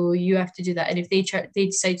workout, so you have to do that. And if they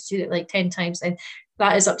decide to do it like 10 times, then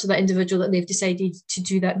that is up to that individual that they've decided to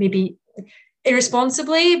do that, maybe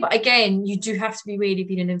irresponsibly. But again, you do have to be wary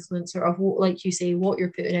being an influencer of what, like you say, what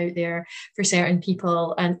you're putting out there for certain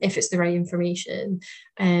people, and if it's the right information,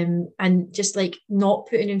 and just like not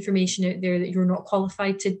putting information out there that you're not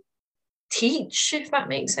qualified to teach, if that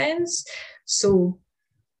makes sense. So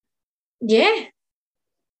yeah,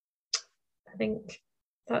 I think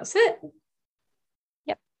that's it.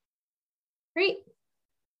 Yep. Great.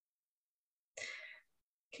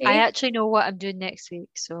 Okay. I actually know what I'm doing next week,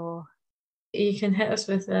 so you can hit us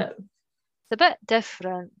with it. It's a bit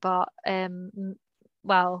different, but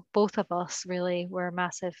well, both of us really were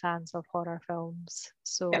massive fans of horror films,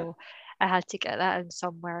 so I had to get that in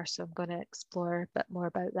somewhere. So I'm going to explore a bit more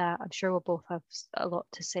about that. I'm sure we'll both have a lot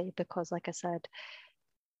to say because, like I said,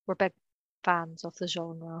 we're big fans of the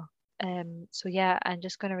genre. So yeah, I'm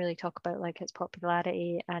just going to really talk about like its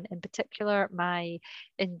popularity, and in particular my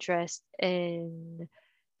interest in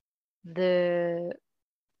the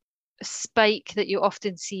spike that you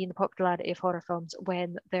often see in the popularity of horror films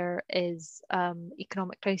when there is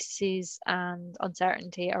economic crises and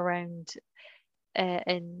uncertainty around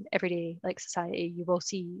in everyday like society. You will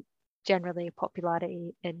see generally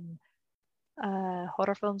popularity in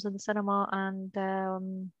horror films in the cinema and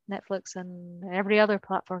Netflix and every other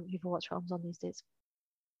platform you can watch films on these days.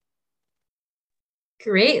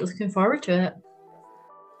 Great, looking forward to it.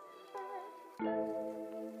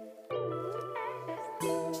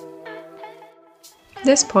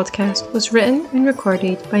 This podcast was written and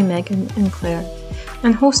recorded by Megan and Claire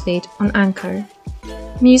and hosted on Anchor.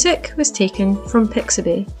 Music was taken from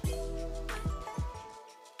Pixabay.